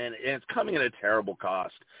it's coming at a terrible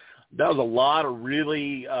cost. That was a lot of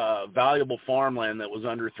really valuable farmland that was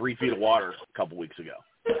under 3 feet of water a couple weeks ago.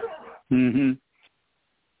 Mm-hmm.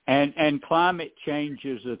 And climate change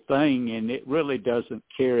is a thing, and it really doesn't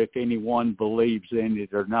care if anyone believes in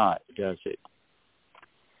it or not, does it?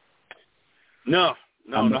 No,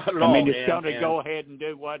 not at all. I mean, it's going to go ahead and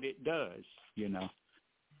do what it does, you know.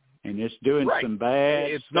 And it's doing some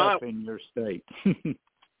bad stuff in your state. And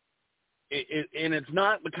it's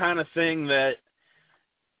not the kind of thing that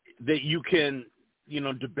you can,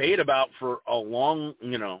 debate about for a long,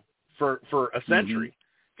 for a century.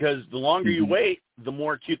 Because the longer you wait, the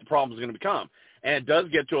more acute the problem is going to become. And it does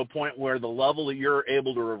get to a point where the level that you're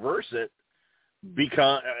able to reverse it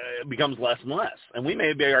becomes less and less. And we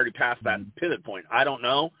may be already past that pivot point. I don't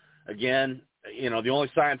know. Again, the only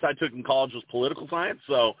science I took in college was political science.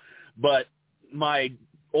 But my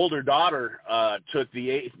older daughter took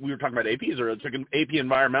we were talking about APs earlier, took an AP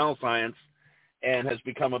environmental science and has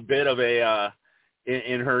become a bit of a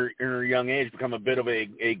in her young age, become a bit of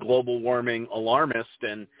a global warming alarmist.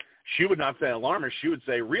 And she would not say alarmist, she would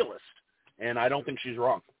say realist. And I don't think she's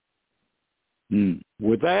wrong.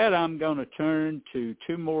 With that, I'm going to turn to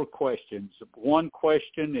 2 more questions. One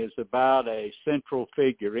question is about a central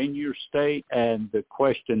figure in your state, and the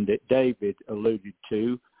question that David alluded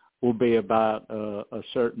to will be about a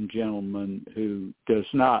certain gentleman who does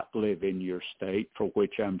not live in your state, for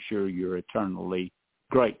which I'm sure you're eternally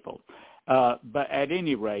grateful. But at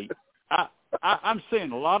any rate, I'm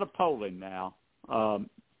seeing a lot of polling now,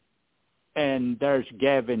 and there's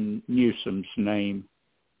Gavin Newsom's name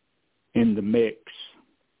in the mix.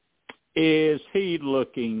 Is he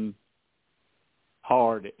looking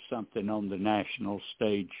hard at something on the national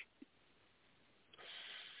stage?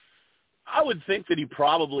 I would think that he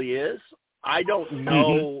probably is. I don't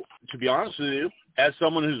know, to be honest with you, as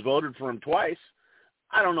someone who's voted for him twice,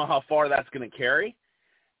 I don't know how far that's going to carry.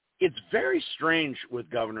 It's very strange with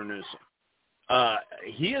Governor Newsom.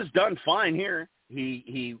 He has done fine here.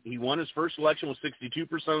 He won his first election with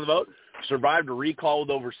 62% of the vote, survived a recall with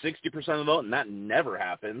over 60% of the vote, and that never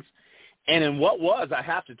happens. And in what was, I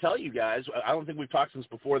have to tell you guys, I don't think we've talked since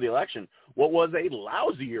before the election, what was a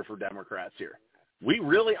lousy year for Democrats here. We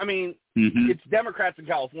really, it's Democrats in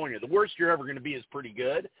California. The worst you're ever going to be is pretty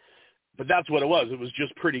good, but that's what it was. It was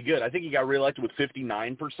just pretty good. I think he got reelected with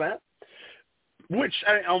 59%. Which,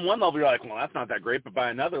 on one level, you're like, well, that's not that great. But by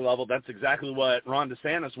another level, that's exactly what Ron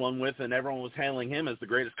DeSantis won with, and everyone was hailing him as the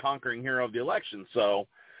greatest conquering hero of the election. So,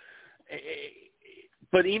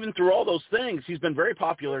 but even through all those things, he's been very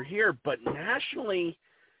popular here. But nationally,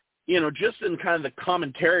 just in kind of the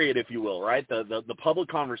commentariat, if you will, right, the public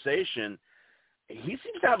conversation, he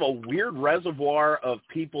seems to have a weird reservoir of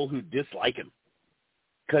people who dislike him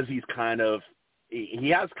because he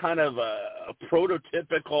has kind of a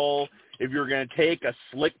prototypical, if you're going to take a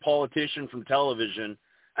slick politician from television,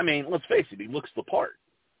 let's face it, he looks the part.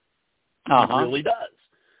 He really does.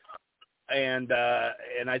 And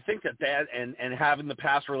I think that and having the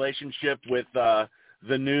past relationship with the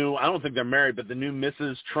new, I don't think they're married, but the new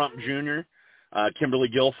Mrs. Trump Jr., Kimberly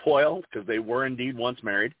Guilfoyle, because they were indeed once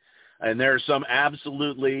married. And there are some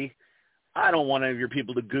absolutely, I don't want any of your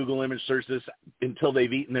people to Google image search this until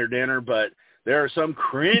they've eaten their dinner, but there are some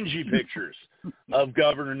cringy pictures of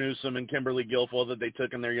Governor Newsom and Kimberly Guilfoyle that they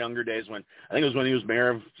took in their younger days when he was mayor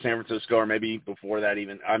of San Francisco, or maybe before that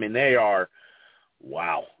even. They are,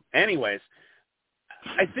 wow. Anyways,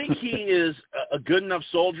 I think he is a good enough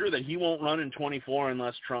soldier that he won't run in 24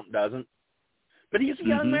 unless Trump doesn't. But he's a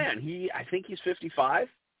young man. I think he's 55.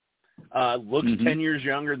 Looks 10 years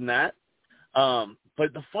younger than that.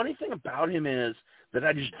 But the funny thing about him is that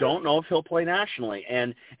I just don't know if he'll play nationally.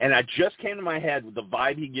 And I just came to my head with the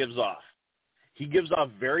vibe he gives off. He gives off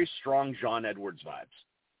very strong John Edwards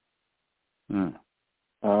vibes.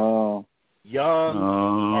 Young,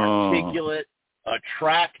 articulate,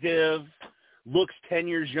 attractive, looks 10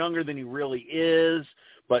 years younger than he really is,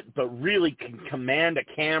 but really can command a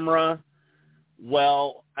camera.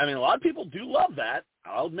 Well, a lot of people do love that.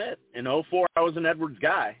 I'll admit. In 2004, I was an Edwards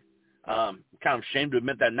guy. kind of ashamed to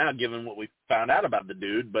admit that now, given what we found out about the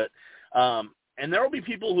dude. But and there will be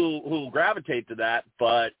people who will gravitate to that.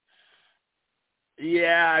 But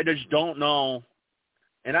yeah, I just don't know,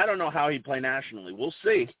 and I don't know how he'd play nationally. We'll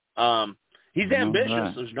see. He's ambitious.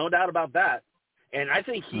 Right. There's no doubt about that. And I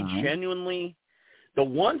think he genuinely, the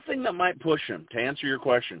one thing that might push him, to answer your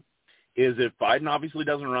question, is if Biden obviously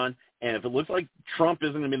doesn't run, and if it looks like Trump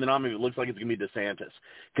isn't going to be the nominee, it looks like it's going to be DeSantis.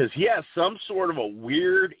 Because he has some sort of a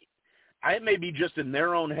weird, it may be just in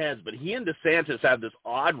their own heads, but he and DeSantis have this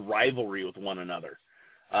odd rivalry with one another.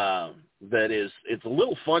 It's a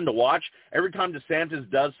little fun to watch. Every time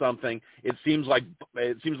DeSantis does something, it seems like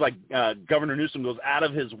Governor Newsom goes out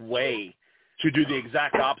of his way to do the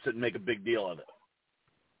exact opposite and make a big deal of it.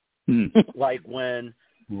 Like when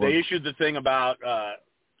they issued the thing about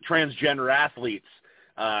transgender athletes,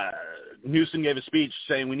 Newsom gave a speech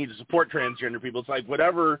saying we need to support transgender people. It's like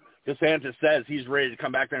whatever DeSantis says, he's ready to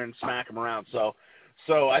come back there and smack him around. So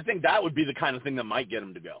I think that would be the kind of thing that might get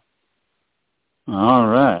him to go. All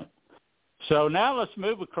right. So now let's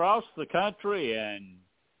move across the country and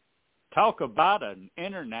talk about an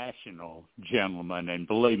international gentleman. And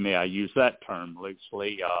believe me, I use that term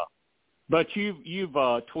loosely. But you've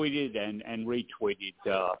tweeted and retweeted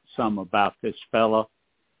some about this fella.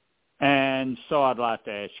 And so I'd like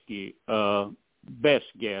to ask you, best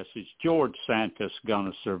guess, is George Santos going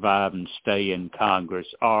to survive and stay in Congress,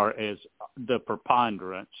 or is the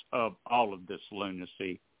preponderance of all of this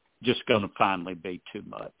lunacy just going to finally be too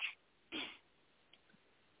much?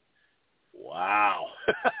 Wow.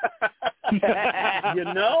 You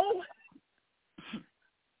know,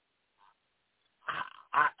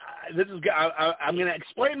 I'm going to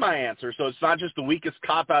explain my answer, so it's not just the weakest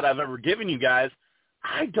cop-out I've ever given you guys.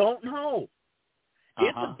 I don't know.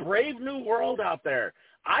 It's a brave new world out there.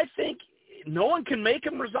 I think no one can make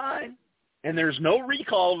him resign, and there's no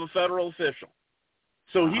recall of a federal official.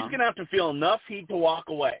 So he's going to have to feel enough heat to walk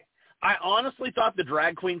away. I honestly thought the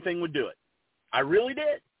drag queen thing would do it. I really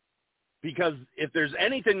did. Because if there's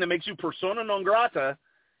anything that makes you persona non grata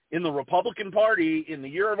in the Republican Party in the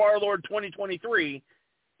year of our Lord 2023,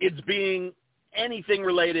 it's being anything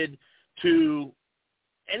related to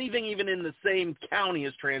anything even in the same county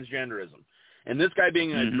as transgenderism. And this guy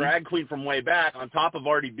being a drag queen from way back on top of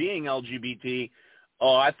already being LGBT,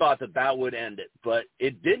 I thought that would end it. But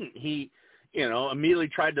it didn't. He, immediately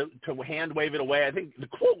tried to hand wave it away. I think the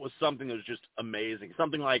quote was something that was just amazing.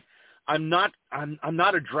 Something like, I'm not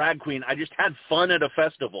a drag queen. I just had fun at a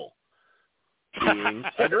festival being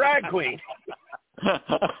a drag queen.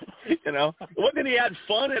 It wasn't he had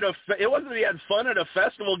fun at a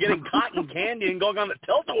festival getting cotton candy and going on the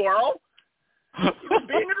tilt-a-whirl. He was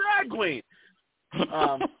being a drag queen.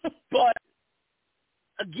 But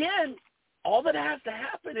again, all that has to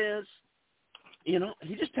happen is,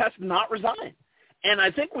 he just has to not resign. And I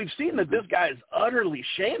think we've seen that this guy is utterly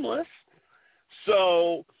shameless.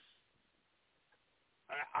 So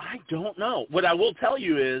I don't know. What I will tell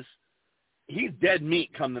you is he's dead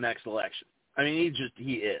meat come the next election. I mean,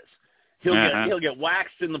 he is. He'll get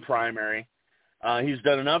waxed in the primary. He's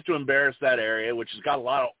done enough to embarrass that area, which has got a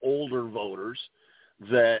lot of older voters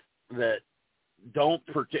that don't,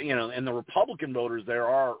 and the Republican voters there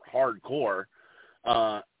are hardcore.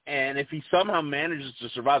 And if he somehow manages to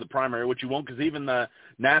survive the primary, which he won't, because even the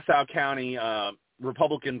Nassau County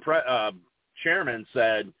Republican chairman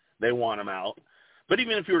said they want him out. But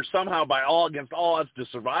even if he were somehow against all odds to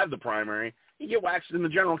survive the primary, he'd get waxed in the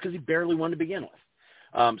general because he barely won to begin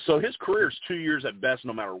with. So his career is 2 years at best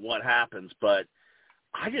no matter what happens. But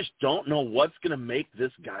I just don't know what's going to make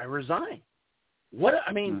this guy resign.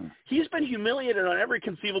 He's been humiliated on every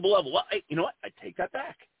conceivable level. Well, you know what? I take that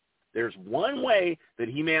back. There's one way that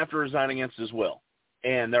he may have to resign against his will.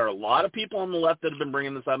 And there are a lot of people on the left that have been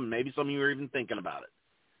bringing this up, and maybe some of you are even thinking about it.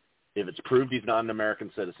 If it's proved he's not an American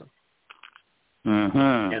citizen.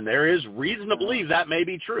 And there is reason to believe that may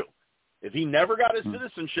be true. If he never got his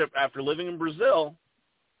citizenship after living in Brazil,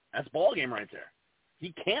 that's ballgame right there.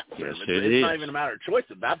 He can't serve it. It's not even a matter of choice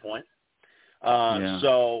at that point.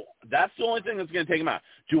 So that's the only thing that's going to take him out.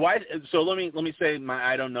 So let me say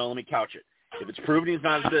I don't know. Let me couch it. If it's proven he's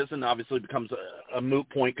not a citizen, obviously it becomes a moot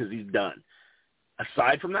point because he's done.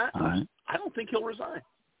 Aside from that, I don't think he'll resign.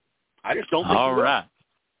 I just don't think he will. All right.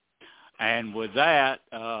 And with that,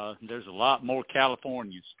 there's a lot more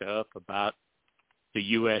California stuff about the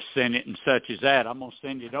U.S. Senate and such as that. I'm going to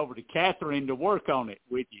send it over to Catherine to work on it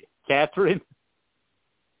with you. Catherine?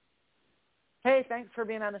 Hey, thanks for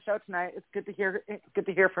being on the show tonight. It's good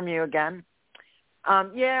to hear from you again.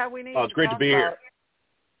 We need it's great to be here.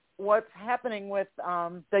 What's happening with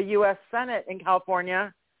the U.S. Senate in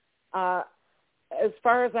California. As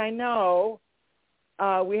far as I know,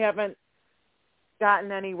 We haven't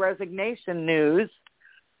gotten any resignation news,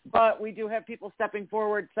 but we do have people stepping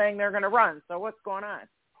forward saying they're going to run. So what's going on?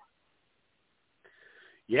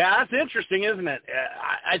 Yeah, that's interesting, isn't it?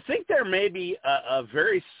 I think there may be a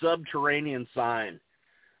very subterranean sign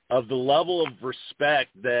of the level of respect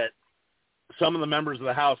that some of the members of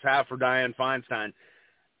the House have for Dianne Feinstein.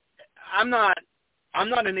 I'm not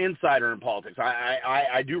an insider in politics.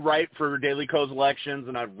 I do write for Daily Kos Elections,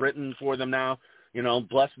 and I've written for them now,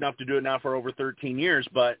 blessed enough to do it now for over 13 years,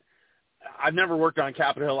 but I've never worked on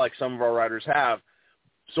Capitol Hill like some of our writers have.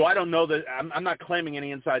 So I don't know that I'm not claiming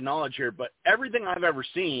any inside knowledge here, but everything I've ever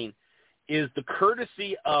seen is the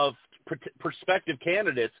courtesy of prospective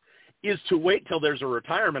candidates is to wait till there's a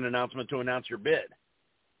retirement announcement to announce your bid.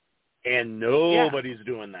 And nobody's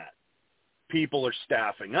doing that. People are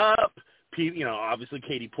staffing up. Obviously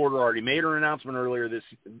Katie Porter already made her announcement earlier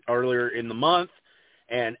in the month,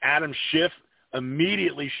 and Adam Schiff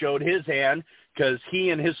immediately showed his hand because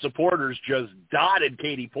he and his supporters just dotted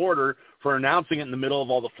Katie Porter for announcing it in the middle of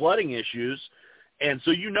all the flooding issues. And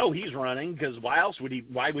so he's running because why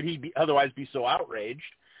would he otherwise be so outraged?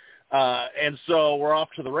 And so we're off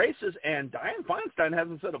to the races, and Dianne Feinstein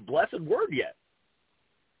hasn't said a blessed word yet.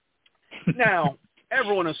 Now,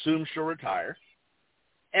 everyone assumes she'll retire,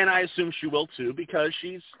 and I assume she will too because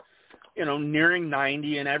she's, nearing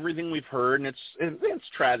 90, and everything we've heard, and it's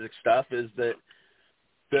tragic stuff, is that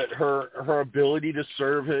her ability to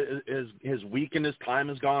serve has weakened as time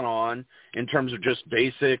has gone on in terms of just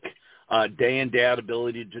basic day in, day out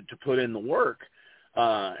ability to put in the work.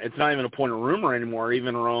 It's not even a point of rumor anymore.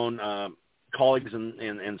 Even her own colleagues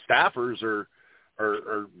and staffers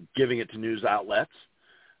are giving it to news outlets.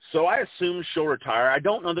 So I assume she'll retire. I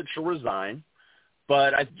don't know that she'll resign,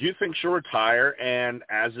 but I do think she'll retire. And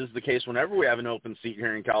as is the case whenever we have an open seat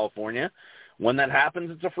here in California, when that happens,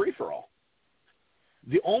 it's a free-for-all.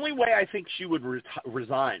 The only way I think she would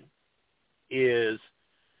resign is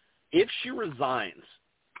if she resigns,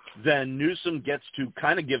 then Newsom gets to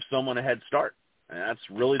kind of give someone a head start. And that's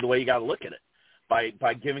really the way you got to look at it, by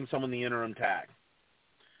giving someone the interim tag.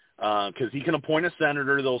 Because he can appoint a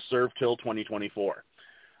senator that'll serve till 2024.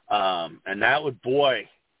 And that would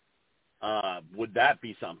that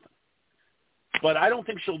be something. But I don't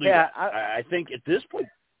think she'll do that. I think at this point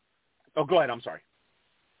 – oh, go ahead. I'm sorry.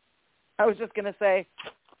 I was just going to say,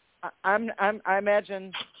 I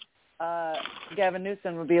imagine Gavin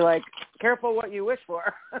Newsom would be like, careful what you wish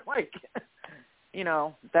for. That would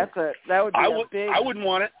be a big. I wouldn't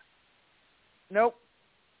want it. Nope.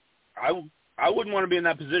 I wouldn't want to be in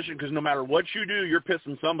that position because no matter what you do, you're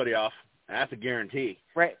pissing somebody off. That's a guarantee.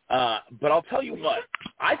 Right. But I'll tell you what,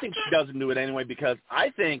 I think she doesn't do it anyway because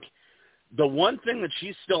I think the one thing that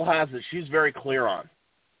she still has that she's very clear on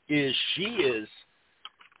is she is,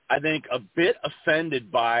 I think, a bit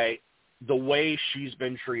offended by the way she's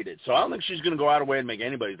been treated. So I don't think she's going to go out of her way and make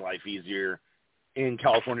anybody's life easier in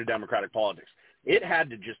California Democratic politics. It had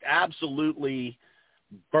to just absolutely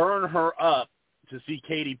burn her up to see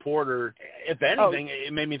Katie Porter. If anything,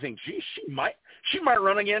 it made me think, gee, she might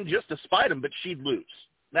run again just to spite him, but she'd lose.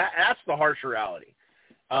 That's the harsh reality.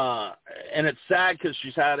 And it's sad because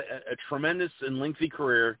she's had a tremendous and lengthy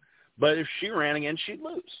career, but if she ran again, she'd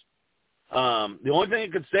lose. The only thing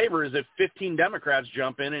that could save her is if 15 Democrats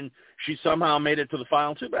jump in and she somehow made it to the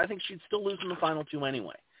final two, but I think she'd still lose in the final two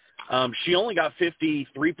anyway. She only got 53%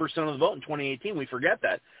 of the vote in 2018. We forget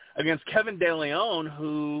that. Against Kevin De Leon,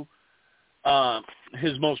 who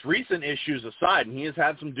his most recent issues aside, and he has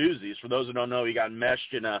had some doozies. For those who don't know, he got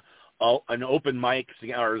meshed in an open mic,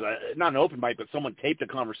 or not an open mic, but someone taped a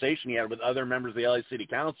conversation he had with other members of the LA City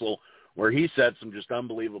Council where he said some just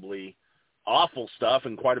unbelievably awful stuff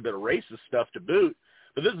and quite a bit of racist stuff to boot.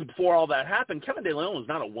 But this is before all that happened. Kevin De Leon was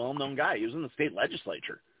not a well-known guy. He was in the state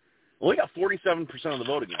legislature. Only got 47% of the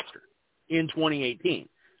vote against her in 2018.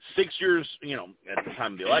 6 years, at the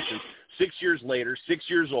time of the election, 6 years later, 6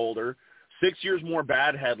 years older, 6 years more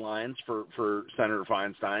bad headlines for Senator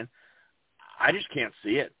Feinstein. I just can't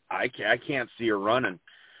see it. I can't see her running.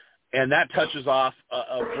 And that touches off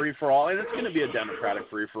a free-for-all, and it's going to be a Democratic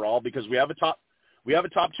free-for-all because we have a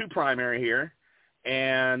top two primary here,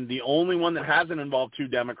 and the only one that hasn't involved two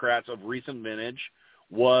Democrats of recent vintage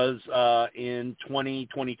was in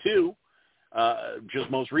 2022, just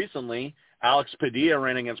most recently. Alex Padilla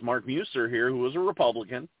ran against Mark Musser here, who was a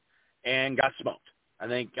Republican, and got smoked. I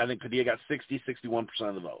think Padilla got 61%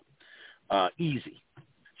 of the vote. Easy.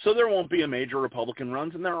 So there won't be a major Republican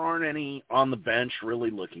runs, and there aren't any on the bench really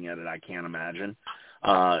looking at it, I can't imagine.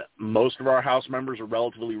 Most of our House members are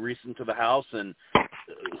relatively recent to the House, and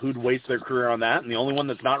who'd waste their career on that? And the only one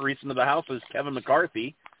that's not recent to the House is Kevin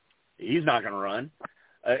McCarthy. He's not going to run.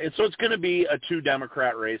 So it's going to be a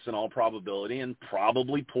 2-Democrat race in all probability, and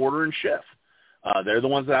probably Porter and Schiff. They're the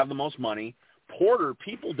ones that have the most money. Porter,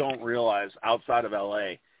 people don't realize outside of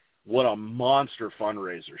L.A. what a monster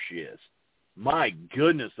fundraiser she is. My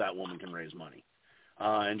goodness, that woman can raise money.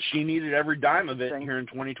 And she needed every dime of it here in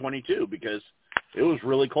 2022 because it was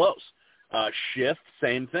really close. Schiff,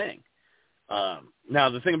 same thing. Now,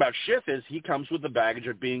 the thing about Schiff is he comes with the baggage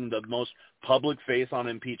of being the most public face on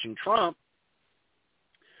impeaching Trump.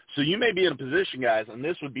 So you may be in a position, guys, and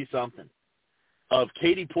this would be something, of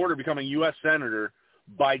Katie Porter becoming U.S. Senator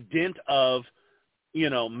by dint of,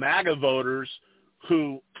 MAGA voters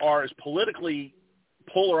who are as politically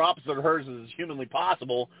polar opposite of hers as humanly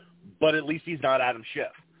possible, but at least he's not Adam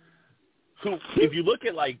Schiff, who, if you look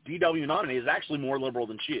at, DW nominee, is actually more liberal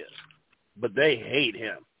than she is. But they hate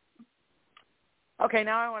him. Okay,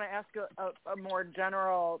 now I want to ask a more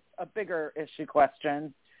general, a bigger issue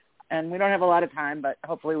question. And we don't have a lot of time, but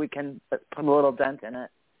hopefully we can put a little dent in it.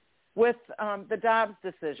 With the Dobbs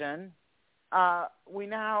decision, we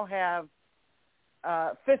now have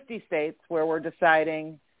 50 states where we're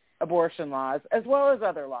deciding abortion laws, as well as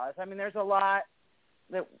other laws. I mean, there's a lot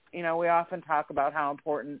that, we often talk about how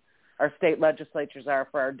important our state legislatures are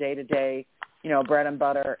for our day-to-day, bread and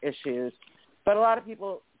butter issues. But a lot of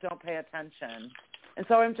people don't pay attention. And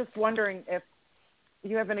so I'm just wondering if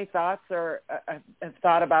you have any thoughts or have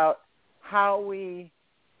thought about how we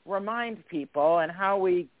remind people and how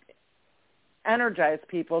we energize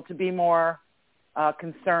people to be more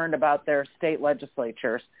concerned about their state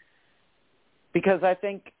legislatures. Because I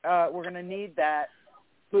think we're going to need that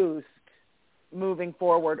boost moving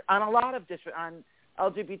forward on a lot of on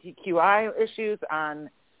LGBTQI issues, on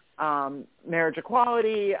marriage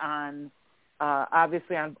equality, on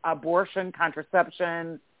obviously on abortion,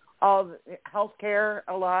 contraception, all health care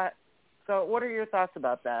a lot. So what are your thoughts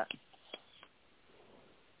about that?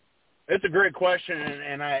 It's a great question,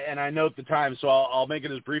 and I note the time, so I'll make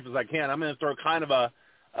it as brief as I can. I'm going to throw kind of a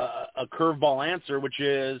curveball answer, which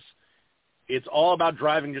is it's all about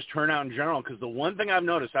driving just turnout in general, because the one thing I've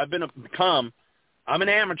noticed, I'm an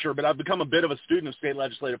amateur, but I've become a bit of a student of state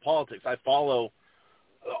legislative politics. I follow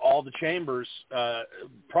all the chambers,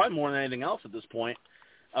 probably more than anything else at this point,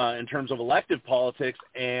 in terms of elective politics,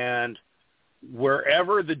 and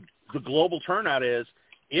wherever the global turnout is,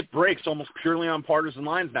 it breaks almost purely on partisan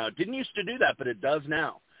lines now. It didn't used to do that, but it does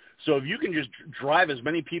now. So if you can just drive as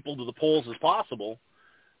many people to the polls as possible,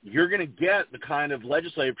 you're going to get the kind of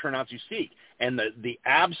legislative turnouts you seek. And the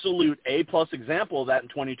absolute A-plus example of that in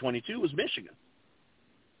 2022 was Michigan.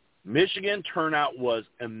 Michigan turnout was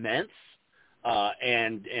immense,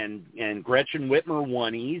 and Gretchen Whitmer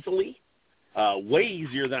won easily. Way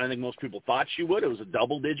easier than I think most people thought she would. It was a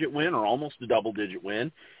double-digit win, or almost a double-digit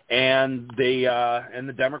win, and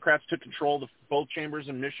the Democrats took control of both chambers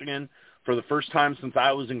in Michigan for the first time since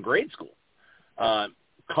I was in grade school.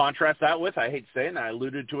 Contrast that with, I hate to say it, and I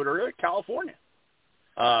alluded to it earlier, California.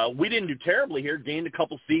 We didn't do terribly here, gained a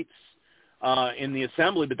couple seats in the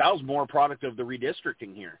assembly, but that was more a product of the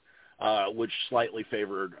redistricting here, which slightly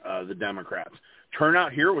favored the Democrats.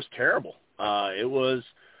 Turnout here was terrible. It was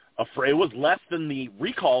less than the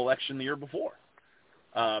recall election the year before,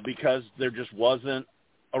 because there just wasn't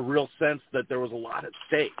a real sense that there was a lot at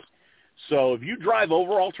stake. So if you drive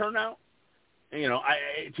overall turnout,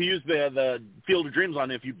 to use the Field of Dreams on,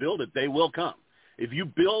 if you build it, they will come. If you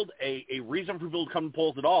build a reason for people to come to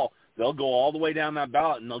polls at all, they'll go all the way down that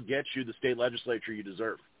ballot, and they'll get you the state legislature you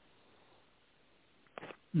deserve.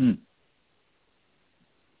 Hmm.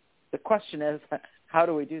 The question is, how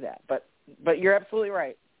do we do that? But you're absolutely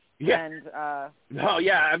right. Yeah. And no,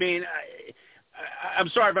 yeah. I mean, I'm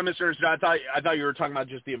sorry if I misunderstood. I thought you were talking about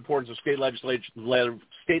just the importance of state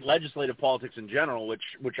legislative politics in general,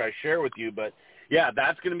 which I share with you. But yeah,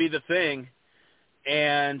 that's going to be the thing.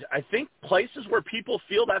 And I think places where people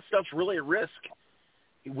feel that stuff's really at risk,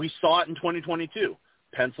 we saw it in 2022.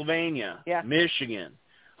 Pennsylvania, yeah. Michigan,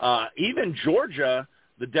 even Georgia.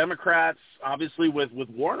 The Democrats, obviously with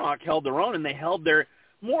Warnock, held their own, and they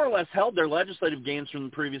more or less held their legislative gains from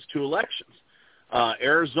the previous two elections.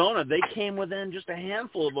 Arizona, they came within just a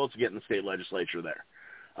handful of votes of getting the state legislature there.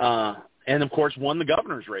 And, of course, won the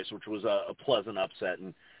governor's race, which was a pleasant upset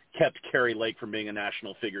and kept Carrie Lake from being a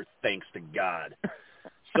national figure, thanks to God.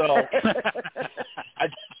 So,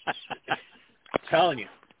 I'm telling you.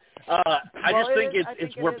 I just think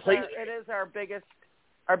it's where places. It is our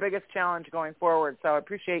biggest challenge going forward. So I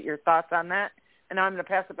appreciate your thoughts on that. And now I'm going to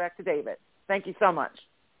pass it back to David. Thank you so much.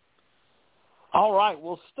 All right.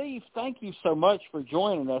 Well, Steve, thank you so much for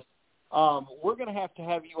joining us. we're going to have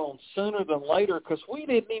you on sooner than later because we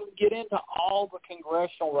didn't even get into all the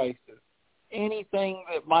congressional races. Anything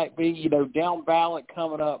that might be, down ballot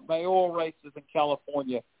coming up, mayoral races in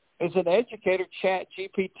California. As an educator, Chat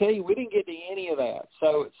GPT, we didn't get to any of that.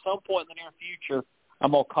 So at some point in the near future,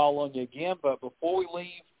 I'm going to call on you again. But before you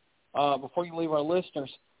leave our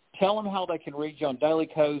listeners, tell them how they can read you on Daily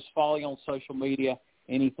Kos, follow you on social media,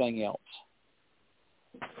 anything else.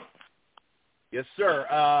 Yes, sir.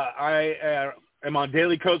 I am on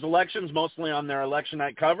Daily Kos Elections, mostly on their election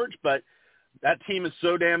night coverage, but that team is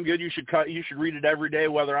so damn good. You should read it every day,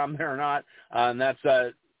 whether I'm there or not. And that's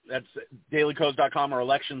dailykos.com or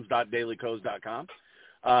elections.dailykos.com.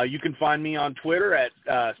 You can find me on Twitter at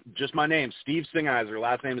just my name, Steve Singiser.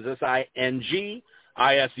 Last name is Singiser.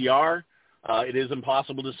 It is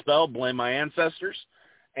impossible to spell. Blame my ancestors.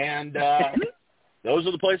 And those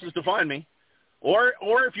are the places to find me. Or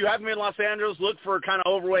if you have me in Los Angeles, look for a kind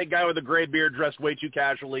of overweight guy with a gray beard dressed way too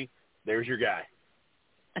casually. There's your guy.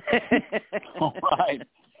 All right.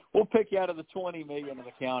 We'll pick you out of the 20 million in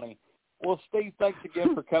the county. Well, Steve, thanks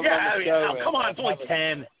again for coming on the show. Come on, it's only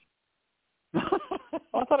 10. I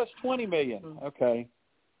thought it was 20 million. Okay.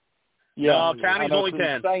 Yeah, no, county's only 10.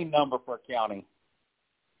 It's the same number for a county.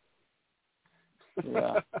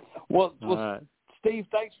 Yeah. Well, Steve,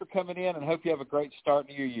 thanks for coming in, and hope you have a great start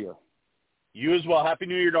to your year. You as well. Happy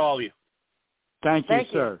New Year to all of you. Thank you,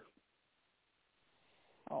 sir.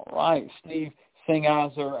 All right, Steve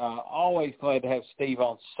Singiser. Always glad to have Steve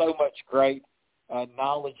on. So much great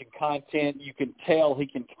knowledge and content. You can tell he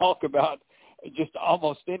can talk about just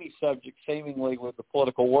almost any subject, seemingly, with the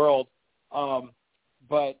political world.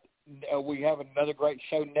 But we have another great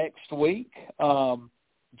show next week.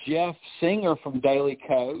 Jeff Singer from Daily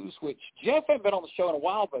Kos, which Jeff hadn't been on the show in a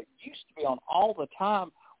while, but used to be on all the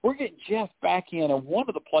time. We're getting Jeff back in, and one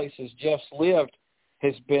of the places Jeff's lived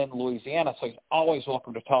has been Louisiana, so he's always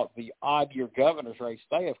welcome to talk the odd-year governor's race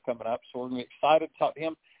they have coming up, so we're going to be excited to talk to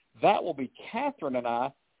him. That will be Catherine and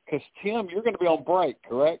I, because, Tim, you're going to be on break,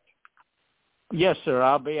 correct? Yes, sir.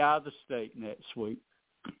 I'll be out of the state next week.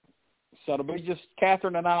 So it'll be just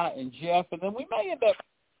Catherine and I and Jeff, and then we may end up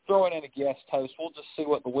throwing in a guest host. We'll just see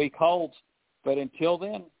what the week holds. But until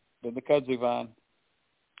then, been the Kudzu Vine.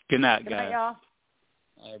 Good night, Good guys. night, y'all.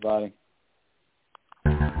 Everybody.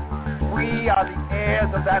 We are the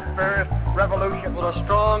heirs of that first revolution. For a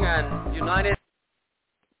strong and united